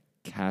in a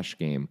cash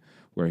game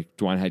where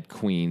Dwan had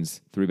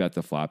queens, 3-bet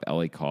the flop.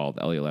 Ellie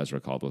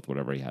Lesra called with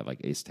whatever he had, like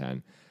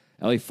ace-10.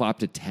 Ellie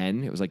flopped a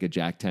 10. It was like a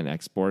jack-10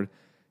 X board.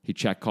 He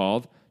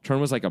check-called. Turn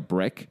was like a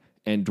brick,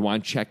 and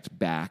Dwan checked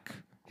back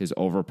his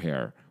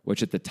overpair,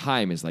 which at the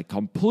time is like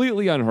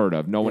completely unheard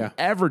of. No one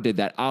ever did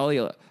that. Ali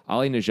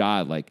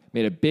Najad like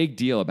made a big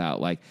deal about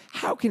like,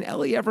 how can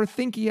Ellie ever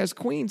think he has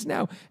queens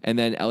now? And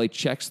then Ellie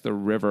checks the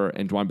river,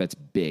 and Dwan bets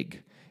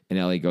big. And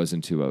Ellie goes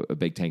into a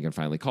big tank and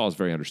finally calls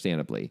very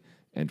understandably.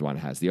 And Dwan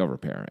has the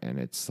overpair. And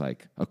it's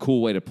like a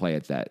cool way to play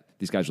it that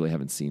these guys really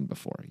haven't seen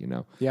before, you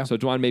know? Yeah. So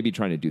Dwan may be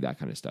trying to do that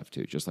kind of stuff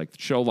too. Just like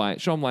show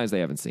them lines they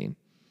haven't seen.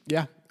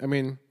 Yeah. I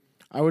mean,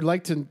 I would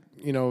like to,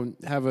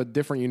 have a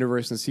different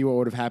universe and see what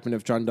would have happened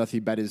if John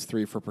Duthie bet his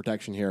 3 for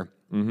protection here.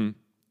 Mm-hmm.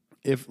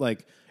 If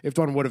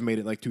Dwan would have made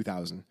it like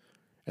 2,000.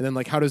 And then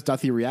how does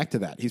Duthie react to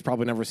that? He's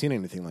probably never seen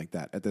anything like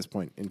that at this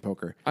point in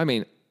poker. I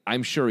mean,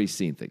 I'm sure he's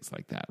seen things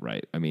like that,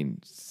 right? I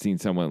mean, seen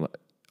someone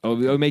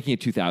Oh, making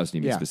it 2,000,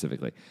 you mean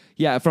specifically?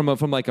 Yeah, from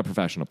like a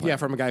professional player. Yeah,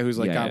 from a guy who's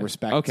like got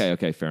respect.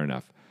 Okay, fair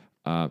enough.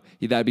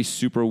 That'd be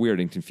super weird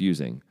and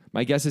confusing.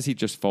 My guess is he'd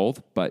just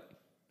fold, but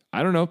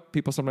I don't know.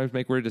 People sometimes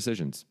make weird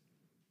decisions.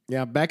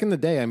 Yeah, back in the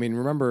day, I mean,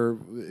 remember,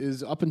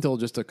 is up until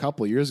just a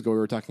couple years ago, we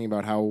were talking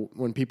about how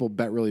when people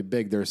bet really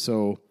big, they're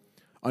so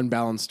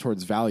unbalanced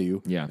towards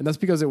value. Yeah. And that's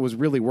because it was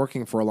really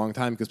working for a long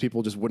time because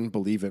people just wouldn't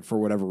believe it for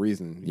whatever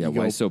reason. Yeah,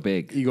 why so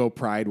big? Ego,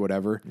 pride,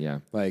 whatever. Yeah.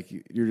 Like,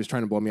 you're just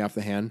trying to blow me off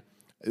the hand.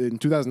 In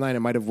 2009, it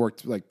might have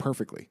worked like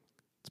perfectly.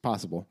 It's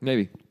possible.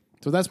 Maybe.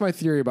 So that's my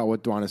theory about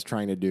what Dwan is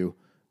trying to do.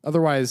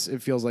 Otherwise,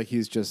 it feels like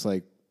he's just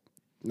like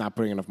not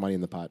putting enough money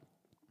in the pot.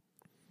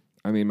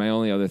 I mean, my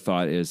only other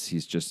thought is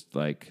he's just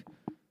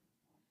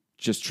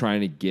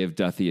trying to give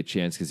Duthie a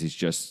chance because he's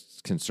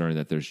just concerned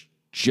that there's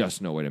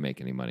just no way to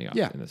make any money off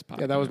in this pot.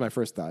 Yeah, that was my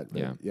first thought.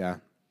 Yeah.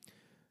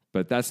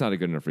 But that's not a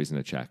good enough reason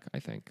to check, I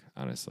think,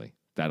 honestly.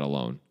 That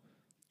alone.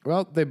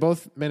 Well, they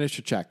both managed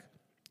to check.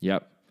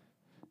 Yep.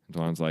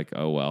 Dwan's like,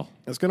 oh, well.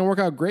 It's going to work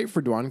out great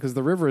for Dwan because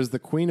the river is the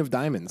queen of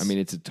diamonds. I mean,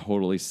 it's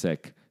totally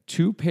sick.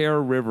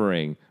 2-pair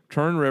rivering.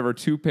 Turn river,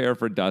 2-pair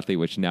for Duthie,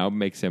 which now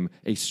makes him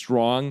a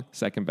strong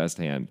second best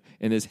hand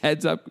in this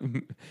heads-up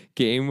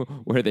game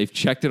where they've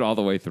checked it all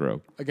the way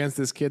through. Against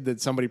this kid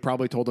that somebody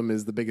probably told him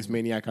is the biggest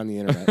maniac on the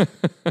internet.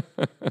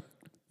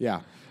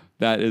 Yeah.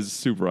 That is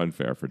super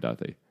unfair for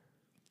Duthie.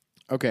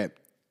 Okay,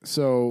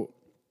 so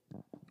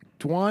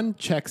Dwan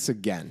checks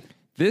again.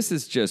 This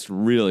is just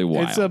really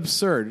wild. It's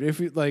absurd. If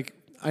you like,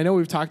 I know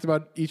we've talked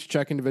about each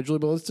check individually,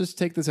 but let's just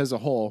take this as a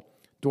whole.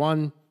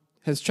 Dwan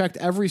has checked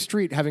every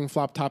street having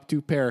flopped top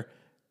 2-pair.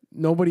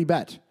 Nobody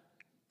bet.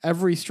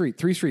 Every street,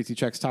 3 streets, he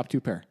checks top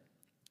 2-pair.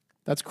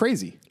 That's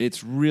crazy.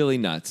 It's really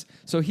nuts.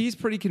 So he's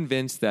pretty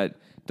convinced that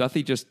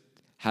Duthie just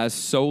has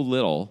so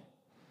little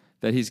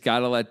that he's got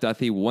to let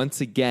Duthie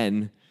once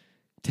again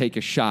take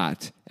a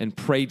shot and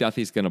pray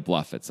Duthie's going to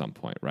bluff at some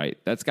point, right?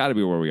 That's got to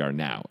be where we are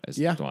now as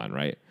Dwan,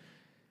 right?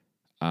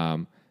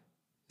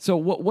 So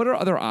what are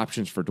other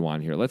options for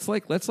Dwan here? Let's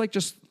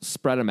just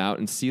spread them out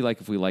and see like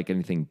if we like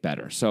anything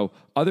better. So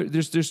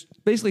there's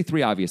basically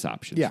 3 obvious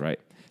options, right?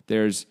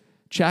 There's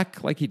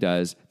check like he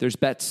does. There's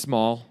bet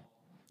small,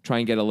 try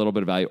and get a little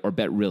bit of value, or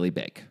bet really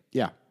big.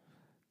 Yeah.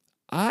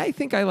 I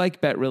think I like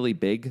bet really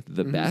big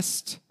the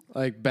best.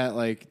 Like bet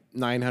like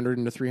 900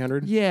 into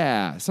 300?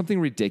 Yeah, something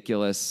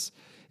ridiculous.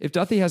 If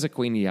Duthie has a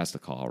queen, he has to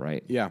call,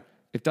 right? Yeah.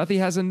 If Duthie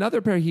has another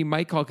pair, he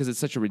might call because it's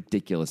such a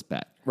ridiculous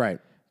bet. Right.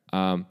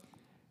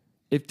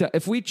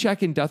 If we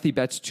check and Duthie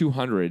bets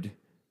 200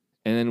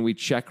 and then we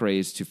check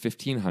raise to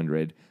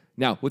 1,500,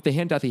 now with the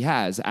hand Duthie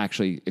has,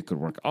 actually it could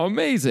work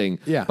amazing.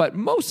 Yeah. But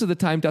most of the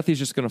time, Duthie's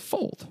just going to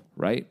fold,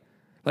 right?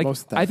 Like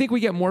I think we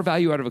get more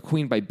value out of a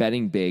queen by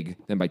betting big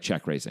than by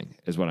check raising,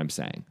 is what I'm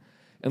saying.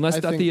 Unless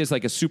Duthie is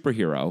like a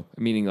superhero,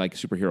 meaning like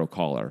superhero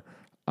caller.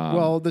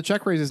 Well, the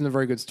check raise isn't a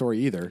very good story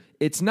either.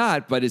 It's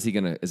not, but is he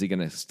gonna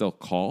still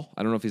call?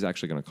 I don't know if he's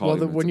actually gonna call.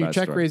 Well, when you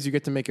check raise, you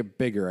get to make it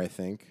bigger, I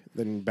think,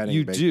 than betting.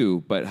 You big. do,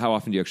 but how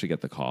often do you actually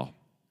get the call?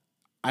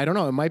 I don't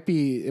know. It might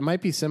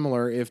be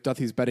similar if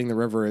Duthie's betting the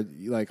river.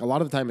 Like a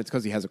lot of the time, it's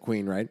because he has a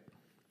queen, right?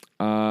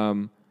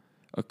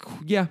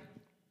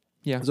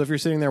 Yeah. So if you're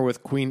sitting there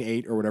with queen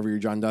 8 or whatever, you're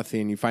John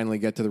Duthie, and you finally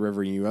get to the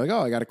river, and you're like, oh,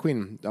 I got a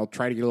queen. I'll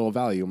try to get a little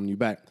value, and you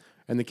bet.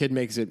 And the kid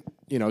makes it,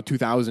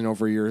 2,000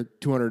 over your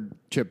 200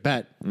 chip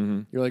bet.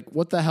 Mm-hmm. You're like,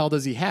 what the hell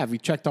does he have? He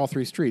checked all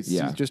 3 streets.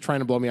 Yeah. He's just trying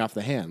to blow me off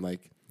the hand.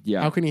 Like,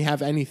 how can he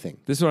have anything?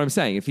 This is what I'm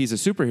saying. If he's a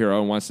superhero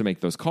and wants to make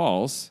those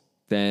calls,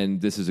 then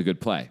this is a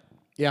good play.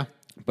 Yeah.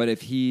 But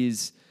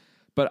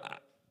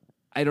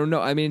I don't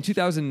know. I mean, in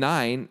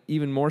 2009,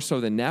 even more so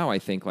than now, I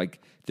think, like,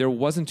 there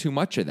wasn't too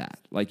much of that.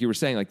 Like you were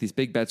saying, like, these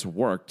big bets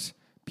worked.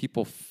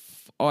 People...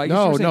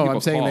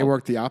 I'm saying they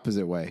worked the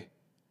opposite way.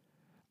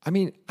 I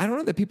mean, I don't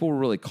know that people were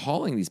really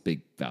calling these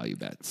big value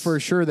bets. For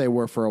sure they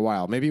were for a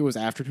while. Maybe it was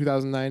after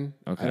 2009.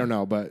 Okay. I don't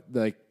know, but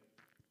like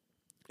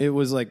it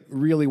was like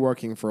really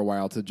working for a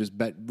while to just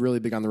bet really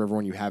big on the river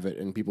when you have it,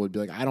 and people would be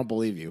like, I don't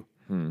believe you.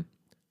 All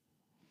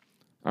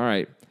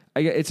right.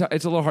 It's a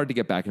little hard to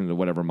get back into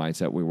whatever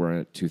mindset we were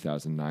in at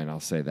 2009, I'll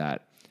say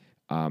that.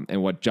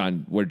 And where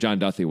John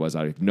Duthie was,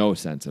 I have no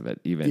sense of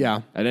it, even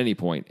at any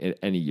point, in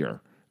any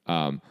year.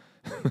 No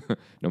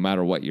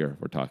matter what year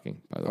we're talking,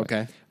 by the way.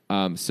 Okay.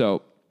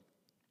 So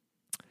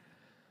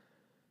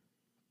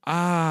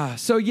I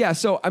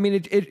mean,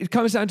 it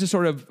comes down to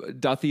sort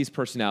of Duthie's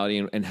personality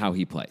and how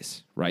he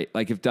plays, right?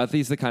 Like if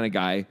Duthie's the kind of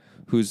guy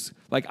who's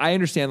like, I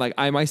understand, like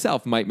I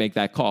myself might make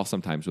that call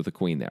sometimes with a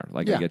queen there,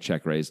 like I get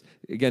check raised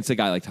against a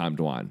guy like Tom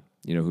Dwan,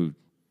 who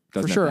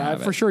doesn't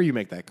for sure you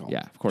make that call.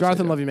 Yeah, of course.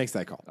 Jonathan Levy makes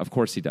that call. Of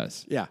course he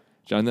does. Yeah.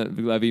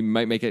 Jonathan Levy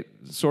might make it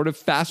sort of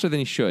faster than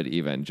he should.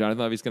 Even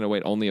Jonathan Levy's going to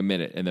wait only a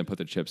minute and then put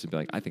the chips and be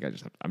like, "I think I'm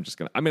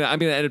going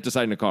to end up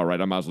deciding to call.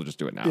 Right? I might as well just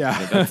do it now."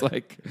 Yeah, that's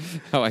like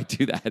how I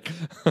do that.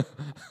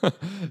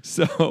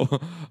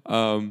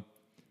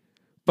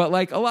 But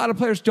like a lot of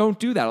players don't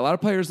do that. A lot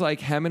of players like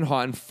hem and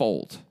haw and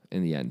fold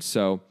in the end.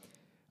 So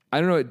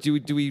I don't know.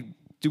 Do we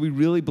do we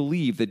really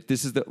believe that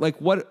this is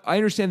what I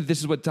understand that this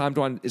is what Tom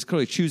Dwan is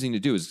clearly choosing to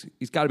do is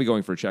he's got to be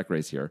going for a check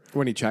raise here.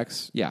 When he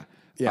checks? Yeah.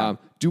 Yeah.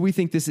 Do we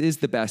think this is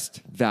the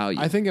best value?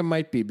 I think it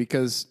might be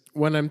because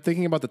when I'm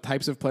thinking about the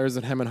types of players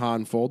that hem and haw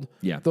and fold,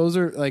 those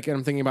are and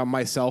I'm thinking about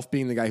myself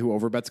being the guy who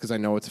overbets because I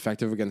know it's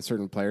effective against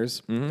certain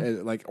players,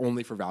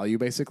 only for value,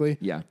 basically.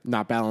 Yeah.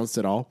 Not balanced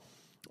at all.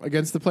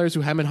 Against the players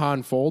who hem and haw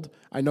and fold,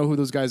 I know who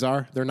those guys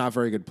are. They're not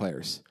very good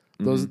players.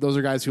 Those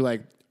are guys who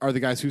are the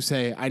guys who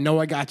say, I know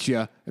I got you,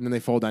 and then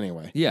they fold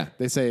anyway. Yeah.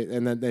 They say,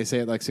 and then they say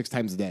it like 6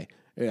 times a day.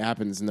 It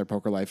happens in their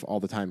poker life all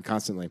the time,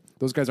 constantly.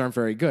 Those guys aren't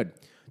very good.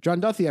 John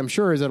Duthie, I'm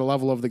sure, is at a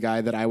level of the guy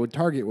that I would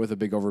target with a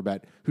big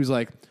overbet, who's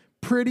like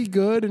pretty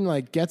good and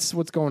like gets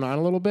what's going on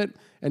a little bit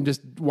and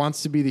just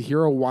wants to be the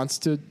hero, wants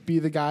to be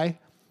the guy.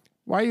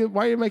 Why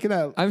are you making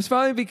that? I'm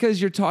smiling because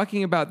you're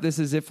talking about this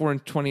as if we're in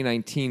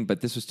 2019,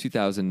 but this was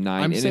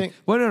 2009. I'm saying,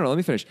 no, let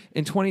me finish.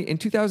 In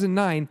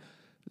 2009,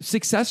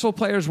 successful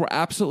players were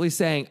absolutely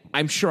saying,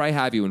 I'm sure I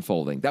have you in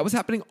folding. That was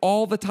happening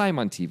all the time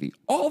on TV.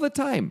 All the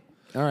time.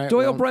 All right,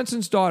 Doyle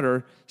Brunson's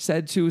daughter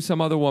said to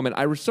some other woman,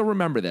 I still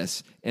remember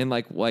this, in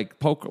like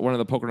poker, one of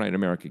the Poker Night in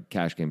America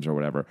cash games or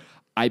whatever.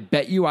 I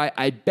bet you I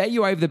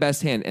have the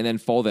best hand, and then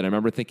folded. I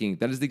remember thinking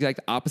that is the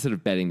exact opposite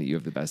of betting that you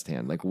have the best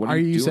hand. Like, what are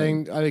you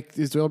doing? Saying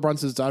is Doyle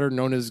Brunson's daughter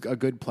known as a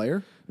good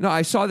player? No,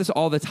 I saw this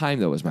all the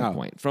time. Though was my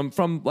point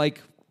from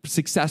like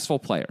successful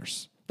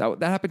players.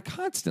 That happened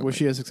constantly. Was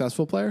she a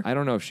successful player? I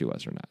don't know if she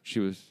was or not. She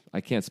was. I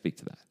can't speak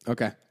to that.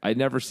 Okay, I'd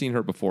never seen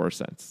her before or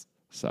since.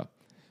 So.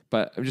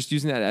 But I'm just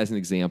using that as an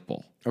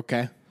example.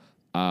 Okay.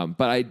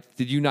 But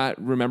did you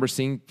not remember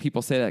seeing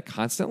people say that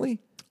constantly?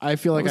 I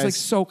feel like it was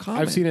so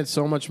common. I've seen it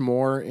so much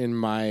more in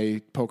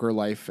my poker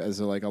life as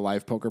a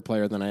live poker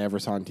player than I ever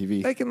saw on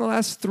TV. Like in the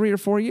last 3 or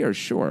 4 years,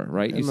 sure,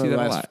 right? You see that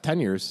a lot. 10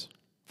 years.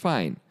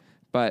 Fine.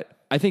 But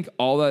I think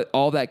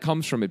all that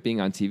comes from it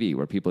being on TV,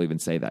 where people even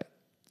say that.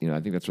 I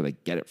think that's where they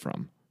get it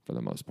from, for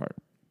the most part.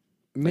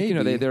 Maybe.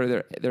 Like,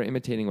 they're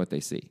imitating what they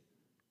see.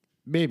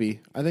 Maybe.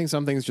 I think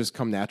some things just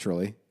come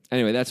naturally.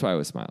 Anyway, that's why I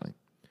was smiling.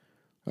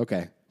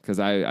 Okay. Because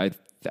I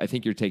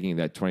think you're taking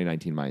that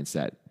 2019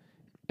 mindset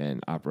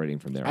and operating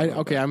from there.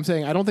 I'm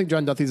saying I don't think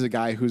John Duthie's a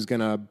guy who's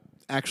going to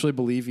actually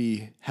believe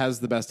he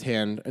has the best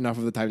hand enough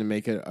of the time to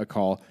make it a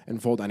call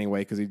and fold anyway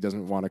because he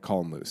doesn't want to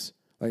call him loose.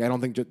 Like, I don't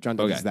think John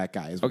Duthie's that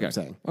guy, is what I'm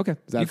saying. Okay.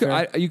 Is that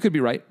fair? You could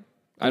be right.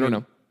 I don't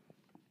know.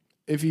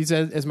 If he's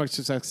had as much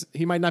success,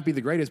 he might not be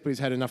the greatest, but he's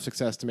had enough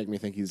success to make me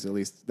think he's at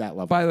least that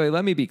level. By the way,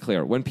 let me be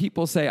clear. When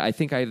people say, I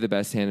think I have the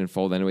best hand and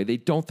fold anyway, they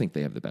don't think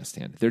they have the best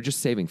hand. They're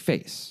just saving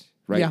face,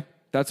 right? Yeah.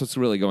 That's what's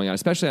really going on,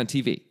 especially on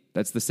TV.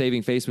 That's the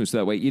saving face move, so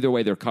that way, either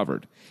way, they're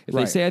covered. If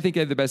they say, I think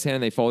I have the best hand,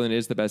 and they fold, and it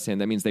is the best hand,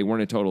 that means they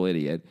weren't a total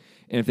idiot.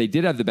 And if they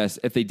didn't have the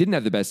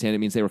best hand, it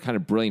means they were kind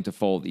of brilliant to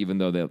fold, even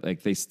though their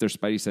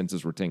spidey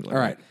senses were tingling.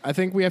 All right. I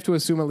think we have to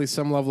assume at least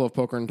some level of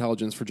poker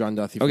intelligence for John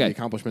Duthie for the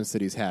accomplishments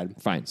that he's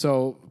had. Fine.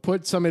 So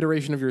put some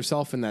iteration of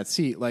yourself in that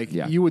seat.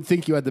 You would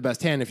think you had the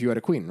best hand if you had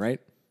a queen,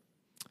 right?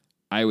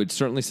 I would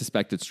certainly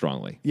suspect it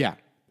strongly. Yeah.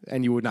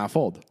 And you would not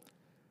fold.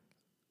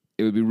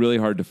 It would be really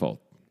hard to fold.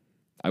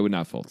 I would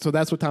not fold. So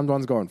that's what Tom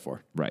Dwan's going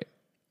for. Right.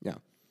 Yeah.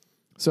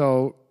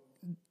 So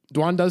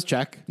Dwan does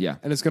check. Yeah.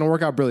 And it's going to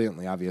work out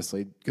brilliantly,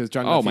 obviously, because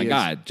John Duthie Oh, my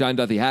God. John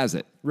Duthie has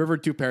it. River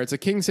 2 pair. It's a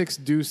king 6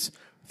 deuce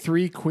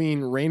 3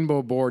 queen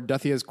rainbow board.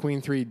 Duthie has queen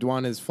 3.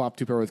 Dwan has flop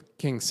 2 pair with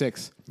king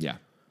 6. Yeah.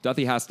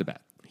 Duthie has to bet.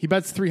 He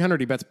bets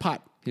 300. He bets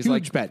pot. He's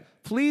Huge like,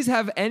 bet. Please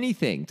have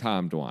anything,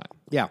 Tom Dwan.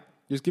 Yeah.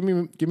 Just give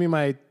me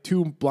my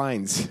 2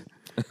 blinds.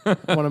 I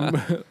want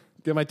to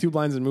get my 2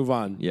 blinds and move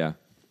on. Yeah.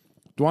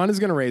 Dwan is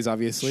going to raise,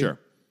 obviously. Sure.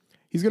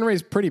 He's going to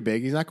raise pretty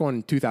big. He's not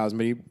going 2,000,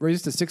 but he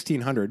raises to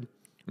 1,600,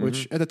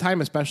 which at the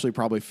time especially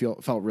probably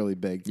felt really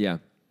big. Yeah.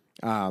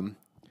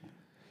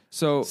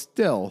 So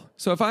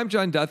if I'm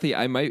John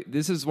Duthie,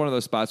 this is one of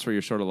those spots where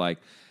you're sort of like,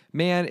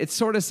 man, it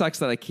sort of sucks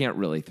that I can't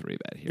really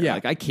 3-bet here. Yeah.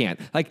 Like, I can't.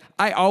 Like,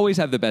 I always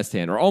have the best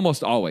hand, or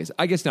almost always.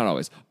 I guess not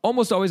always.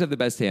 Almost always have the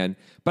best hand,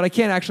 but I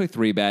can't actually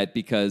 3-bet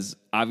because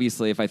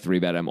obviously if I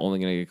 3-bet, I'm only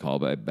going to get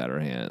called by a better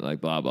hand.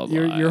 Like, blah, blah,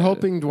 blah. You're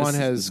hoping Dwan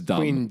has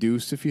queen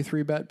deuce if you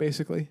 3-bet,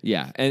 basically?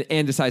 Yeah,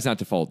 and decides not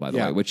to fold, by the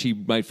way, which he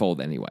might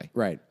fold anyway.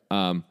 Right.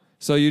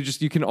 So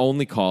you can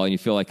only call, and you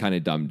feel like kind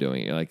of dumb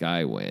doing it. You're like,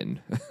 I win.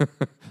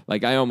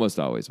 Like, I almost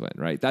always win,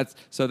 right? That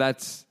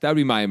would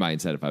be my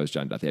mindset if I was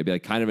John Duthie. I'd be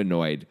like kind of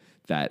annoyed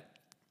that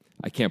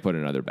I can't put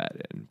another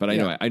bet in, but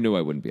I knew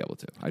I wouldn't be able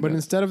to. But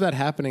instead of that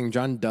happening,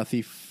 John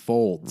Duthie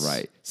folds.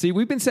 Right. See,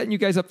 we've been setting you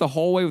guys up the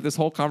whole way with this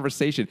whole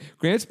conversation.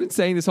 Grant's been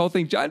saying this whole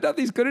thing. John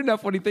Duthie's good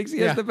enough when he thinks he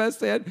has the best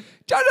hand.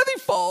 John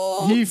Duthie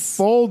folds. He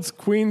folds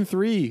queen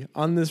 3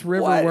 on this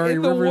river where he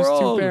rivers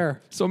 2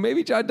 pair. So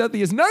maybe John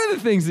Duthie is none of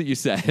the things that you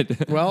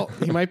said. Well,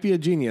 he might be a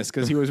genius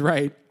because he was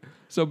right.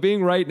 So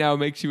being right now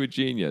makes you a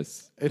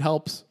genius. It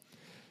helps.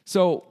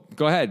 So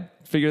go ahead.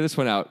 Figure this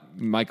one out,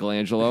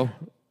 Michelangelo.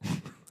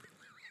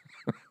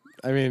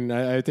 I mean,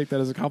 I take that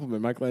as a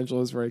compliment.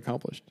 Michelangelo is very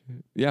accomplished.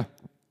 Yeah.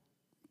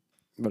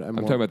 But I'm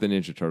talking about the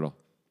Ninja Turtle.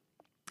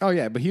 Oh,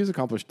 yeah, but he was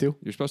accomplished too.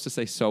 You're supposed to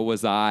say, so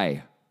was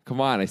I. Come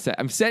on,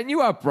 I'm setting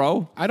you up,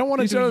 bro. I don't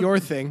want to do your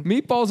thing.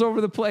 Meatballs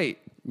over the plate.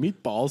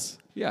 Meatballs?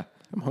 Yeah.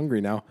 I'm hungry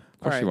now. Of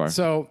course you are.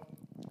 So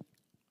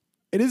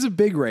it is a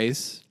big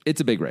race. It's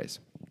a big race.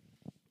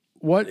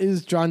 What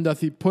is John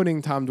Duthie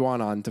putting Tom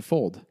Dwan on to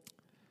fold?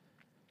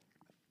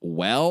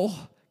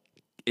 Well,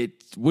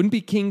 it wouldn't be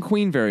King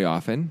Queen very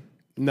often.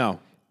 No.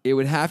 It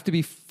would have to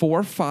be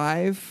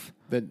 4-5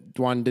 That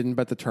Dwan didn't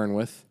bet the turn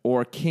with.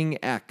 or King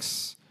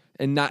X.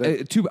 And not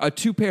a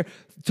two pair.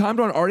 Tom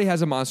Dwan already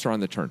has a monster on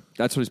the turn.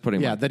 That's what he's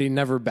putting Yeah, on. that he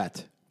never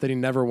bet. That he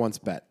never once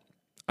bet.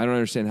 I don't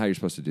understand how you're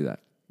supposed to do that.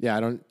 Yeah, I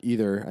don't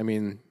either. I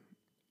mean,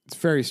 it's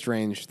very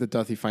strange that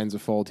Duthie finds a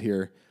fold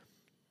here.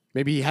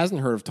 Maybe he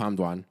hasn't heard of Tom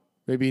Dwan.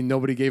 Maybe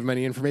nobody gave him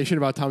any information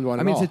about Tom Dwan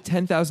at all. It's a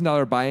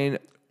 $10,000 buy-in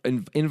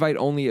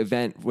invite-only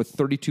event with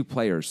 32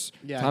 players.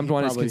 Yeah, Tom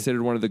Dwan is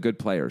considered one of the good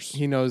players.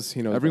 He knows.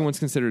 Everyone's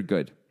considered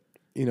good.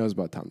 He knows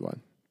about Tom Dwan.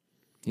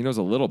 He knows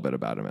a little bit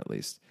about him, at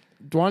least.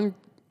 Dwan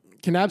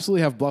can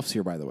absolutely have bluffs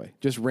here, by the way.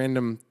 Just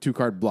random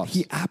 2-card bluffs.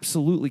 He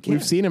absolutely can.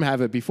 We've seen him have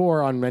it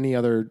before on many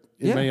other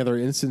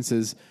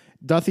instances.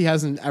 Duthie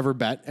hasn't ever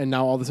bet, and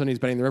now all of a sudden he's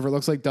betting the river. It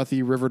looks like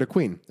Duthie river to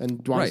queen,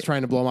 and Dwan's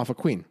trying to blow him off a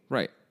queen.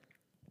 Right.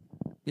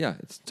 Yeah,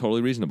 it's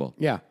totally reasonable.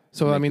 Yeah.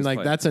 So, I mean, like,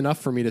 play. that's enough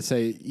for me to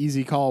say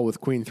easy call with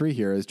queen 3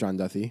 here is John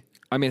Duthie.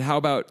 I mean, how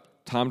about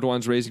Tom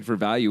Dwan's raising for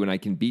value and I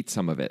can beat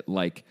some of it?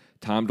 Like,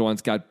 Tom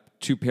Dwan's got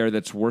 2 pair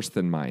that's worse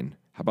than mine.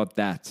 How about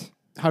that?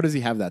 How does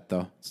he have that,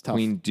 though? It's tough.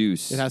 Queen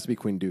deuce. It has to be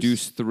queen deuce.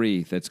 Deuce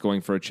 3 that's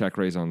going for a check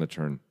raise on the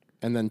turn.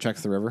 And then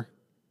checks the river.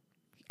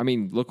 I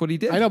mean, look what he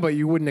did. I know, but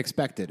you wouldn't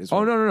expect it.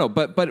 Oh, no.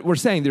 But we're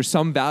saying there's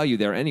some value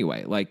there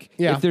anyway. Like,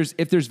 if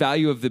there's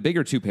value of the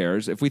bigger 2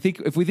 pairs, if we think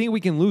we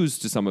can lose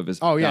to some of his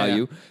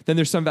value, then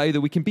there's some value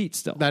that we can beat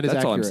still. That's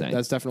accurate. all I'm saying.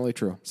 That's definitely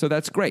true. So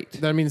that's great.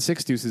 That means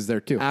 6 deuce is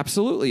there, too.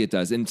 Absolutely it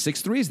does. And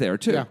 6-3 is there,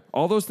 too. Yeah.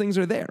 All those things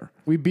are there.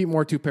 We beat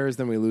more 2 pairs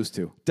than we lose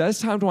to. Does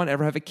Tom Dwan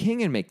ever have a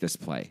king and make this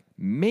play?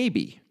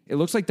 Maybe. It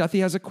looks like Duthie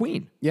has a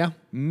queen. Yeah.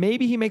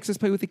 Maybe he makes this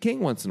play with the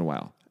king once in a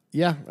while.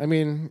 Yeah, I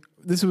mean,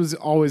 this was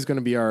always going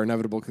to be our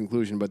inevitable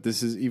conclusion, but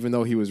this is, even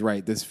though he was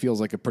right, this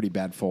feels like a pretty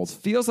bad fold.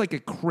 Feels like a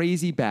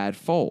crazy bad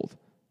fold.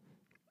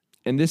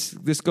 And this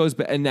goes,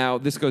 and now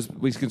this goes,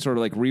 we can sort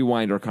of like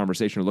rewind our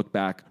conversation or look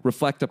back,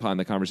 reflect upon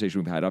the conversation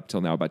we've had up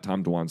till now about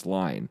Tom Dwan's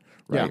line,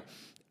 right?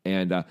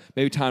 Yeah. And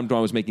maybe Tom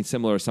Dwan was making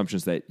similar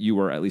assumptions that you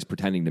were at least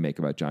pretending to make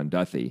about John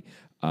Duthie.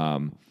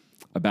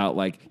 About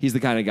like, he's the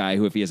kind of guy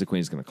who, if he has a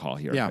queen, is going to call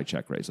here by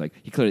check raise. Like,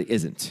 he clearly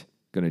isn't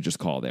going to just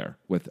call there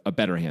with a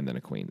better hand than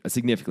a queen, a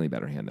significantly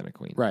better hand than a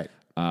queen. Right.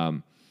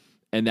 And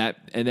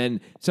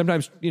then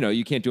sometimes,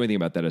 you can't do anything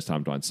about that as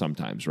Tom Dwan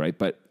sometimes, right?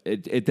 But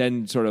it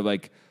then sort of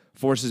like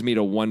forces me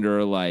to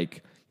wonder,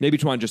 like, maybe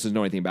Dwan just doesn't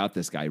know anything about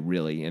this guy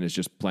really and is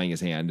just playing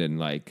his hand and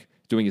like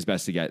doing his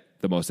best to get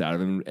the most out of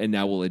him. And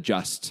now we'll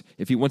adjust.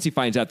 Once he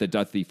finds out that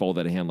Duthie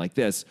folded a hand like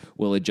this,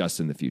 we'll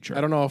adjust in the future.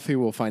 I don't know if he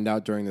will find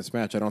out during this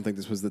match. I don't think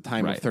this was the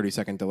time of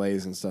 30-second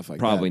delays and stuff like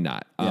Probably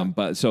that. not.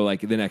 But so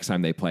like the next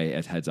time they play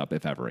at heads up,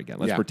 if ever again,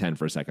 let's pretend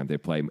for a second they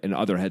play in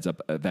other heads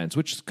up events,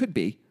 which could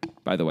be,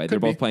 by the way, they're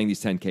both playing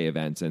these 10K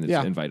events and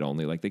it's invite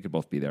only. Like, they could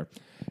both be there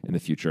in the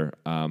future.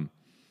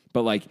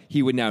 But like,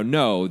 he would now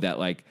know that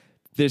like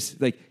this,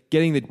 like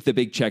getting the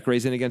big check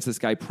raise in against this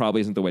guy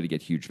probably isn't the way to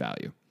get huge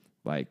value.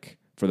 Like,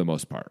 for the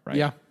most part, right?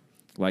 Yeah.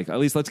 Like, at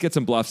least let's get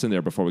some bluffs in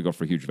there before we go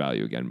for huge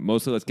value again.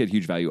 Mostly let's get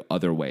huge value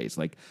other ways.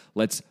 Like,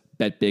 let's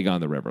bet big on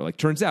the river. Like,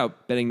 turns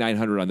out betting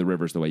 900 on the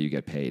river is the way you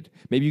get paid.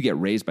 Maybe you get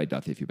raised by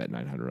Duthie if you bet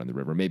 900 on the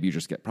river. Maybe you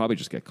probably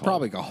just get called.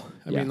 Probably call.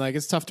 I mean, like,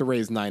 it's tough to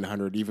raise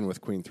 900 even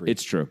with queen 3.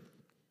 It's true.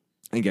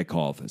 And get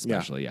called,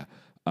 especially,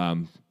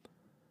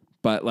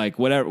 but like,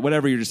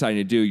 whatever you're deciding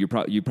to do, you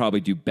probably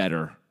do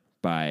better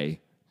by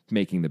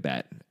making the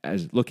bet,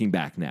 as looking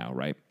back now,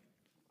 right?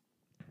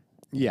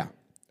 Yeah.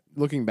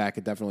 Looking back,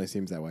 it definitely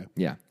seems that way.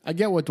 Yeah. I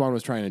get what Dwan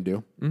was trying to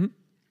do. Mm-hmm.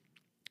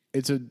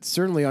 It's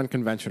certainly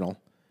unconventional.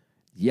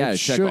 Yeah,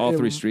 check all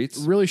 3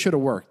 streets. It really should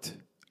have worked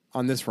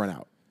on this run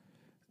out.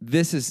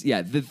 This is,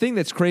 the thing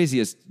that's crazy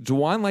is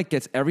Dwan like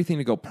gets everything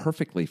to go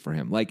perfectly for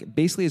him. Like,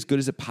 basically as good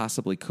as it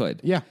possibly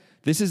could. Yeah.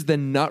 This is the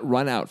nut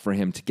run out for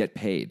him to get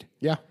paid.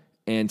 Yeah.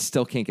 And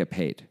still can't get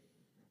paid.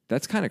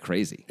 That's kind of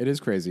crazy. It is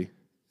crazy.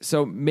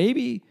 So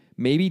maybe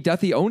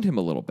Duthie owned him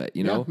a little bit,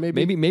 you know? Yeah,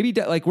 maybe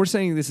like, we're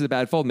saying this is a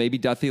bad fold. Maybe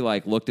Duthie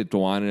like looked at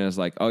Dwan and was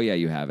like, oh yeah,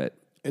 you have it.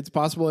 It's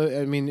possible.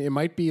 I mean, it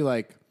might be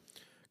like,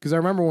 because I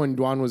remember when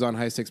Dwan was on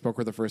high stakes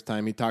poker the first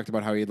time, he talked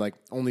about how he had like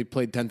only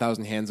played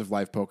 10,000 hands of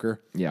live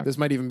poker. Yeah. This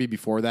might even be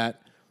before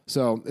that.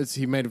 So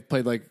he might have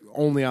played like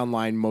only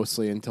online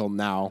mostly until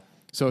now.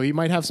 So he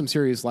might have some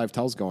serious live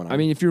tells going on. I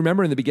mean, if you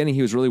remember in the beginning,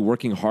 he was really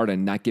working hard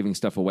on not giving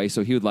stuff away.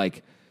 So he would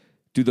like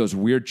do those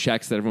weird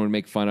checks that everyone would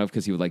make fun of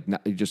because he would like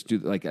just do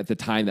like at the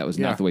time that was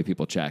not the way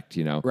people checked,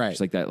 you know? Right.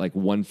 Just like that, like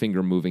one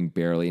finger moving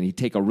barely. And he'd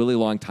take a really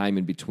long time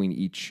in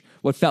between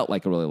what felt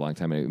like a really long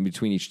time in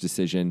between each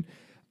decision.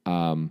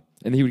 And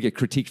then he would get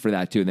critiqued for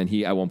that too. And then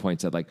he at one point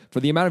said like, for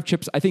the amount of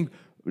chips, I think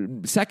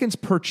seconds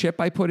per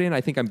chip I put in,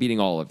 I think I'm beating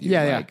all of you.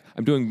 Yeah, like,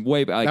 I'm doing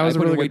way, like, that was I a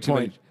put in really way good too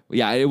point. many.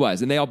 Yeah, it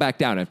was. And they all backed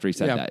down after he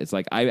said Yeah. that. It's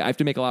like, I have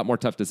to make a lot more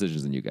tough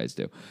decisions than you guys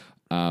do.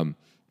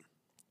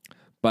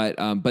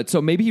 But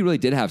so maybe he really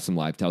did have some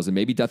live tells, and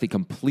maybe Duthie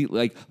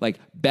completely, like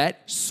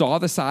Bet saw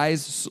the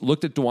size,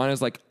 looked at Dwan and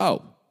was like,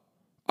 oh,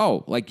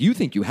 like you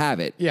think you have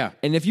it. Yeah.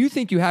 And if you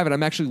think you have it,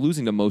 I'm actually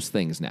losing to most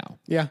things now.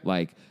 Yeah.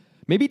 Like,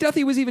 maybe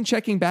Duthie was even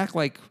checking back,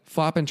 like,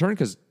 flop and turn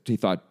because he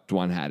thought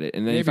Dwan had it.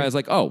 And then he finally was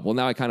like, oh, well,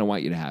 now I kind of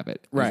want you to have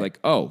it. Right. He's like,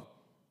 oh,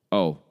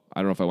 I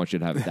don't know if I want you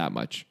to have it that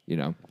much, you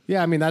know?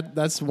 Yeah, I mean,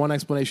 that's one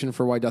explanation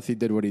for why Duthie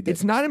did what he did.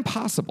 It's not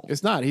impossible.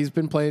 It's not. He's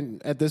been playing,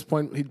 at this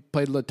point, he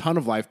played a ton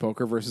of live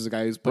poker versus a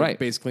guy who's played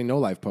basically no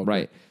live poker.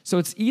 Right. So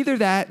it's either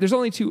that. There's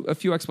only a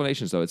few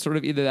explanations, though. It's sort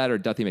of either that or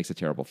Duthie makes a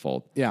terrible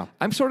fold. Yeah.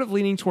 I'm sort of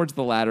leaning towards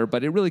the latter,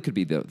 but it really could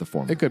be the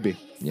former. It could be.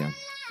 Yeah.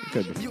 It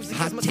could be.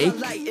 Hot take.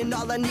 And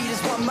all I need is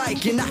one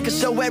mic, and I can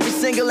show every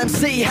single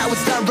MC how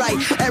it's done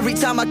right. Every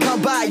time I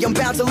come by, I'm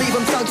bound to leave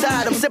them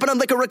tongue-tied. I'm sipping on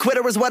liquor, a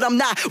quitter is what I'm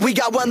not. We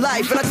got one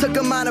life, and I took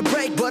a minor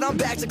break, but I'm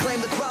back to claim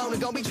the throne.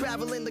 And gonna be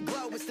traveling the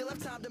globe, and still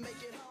have time to make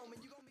it.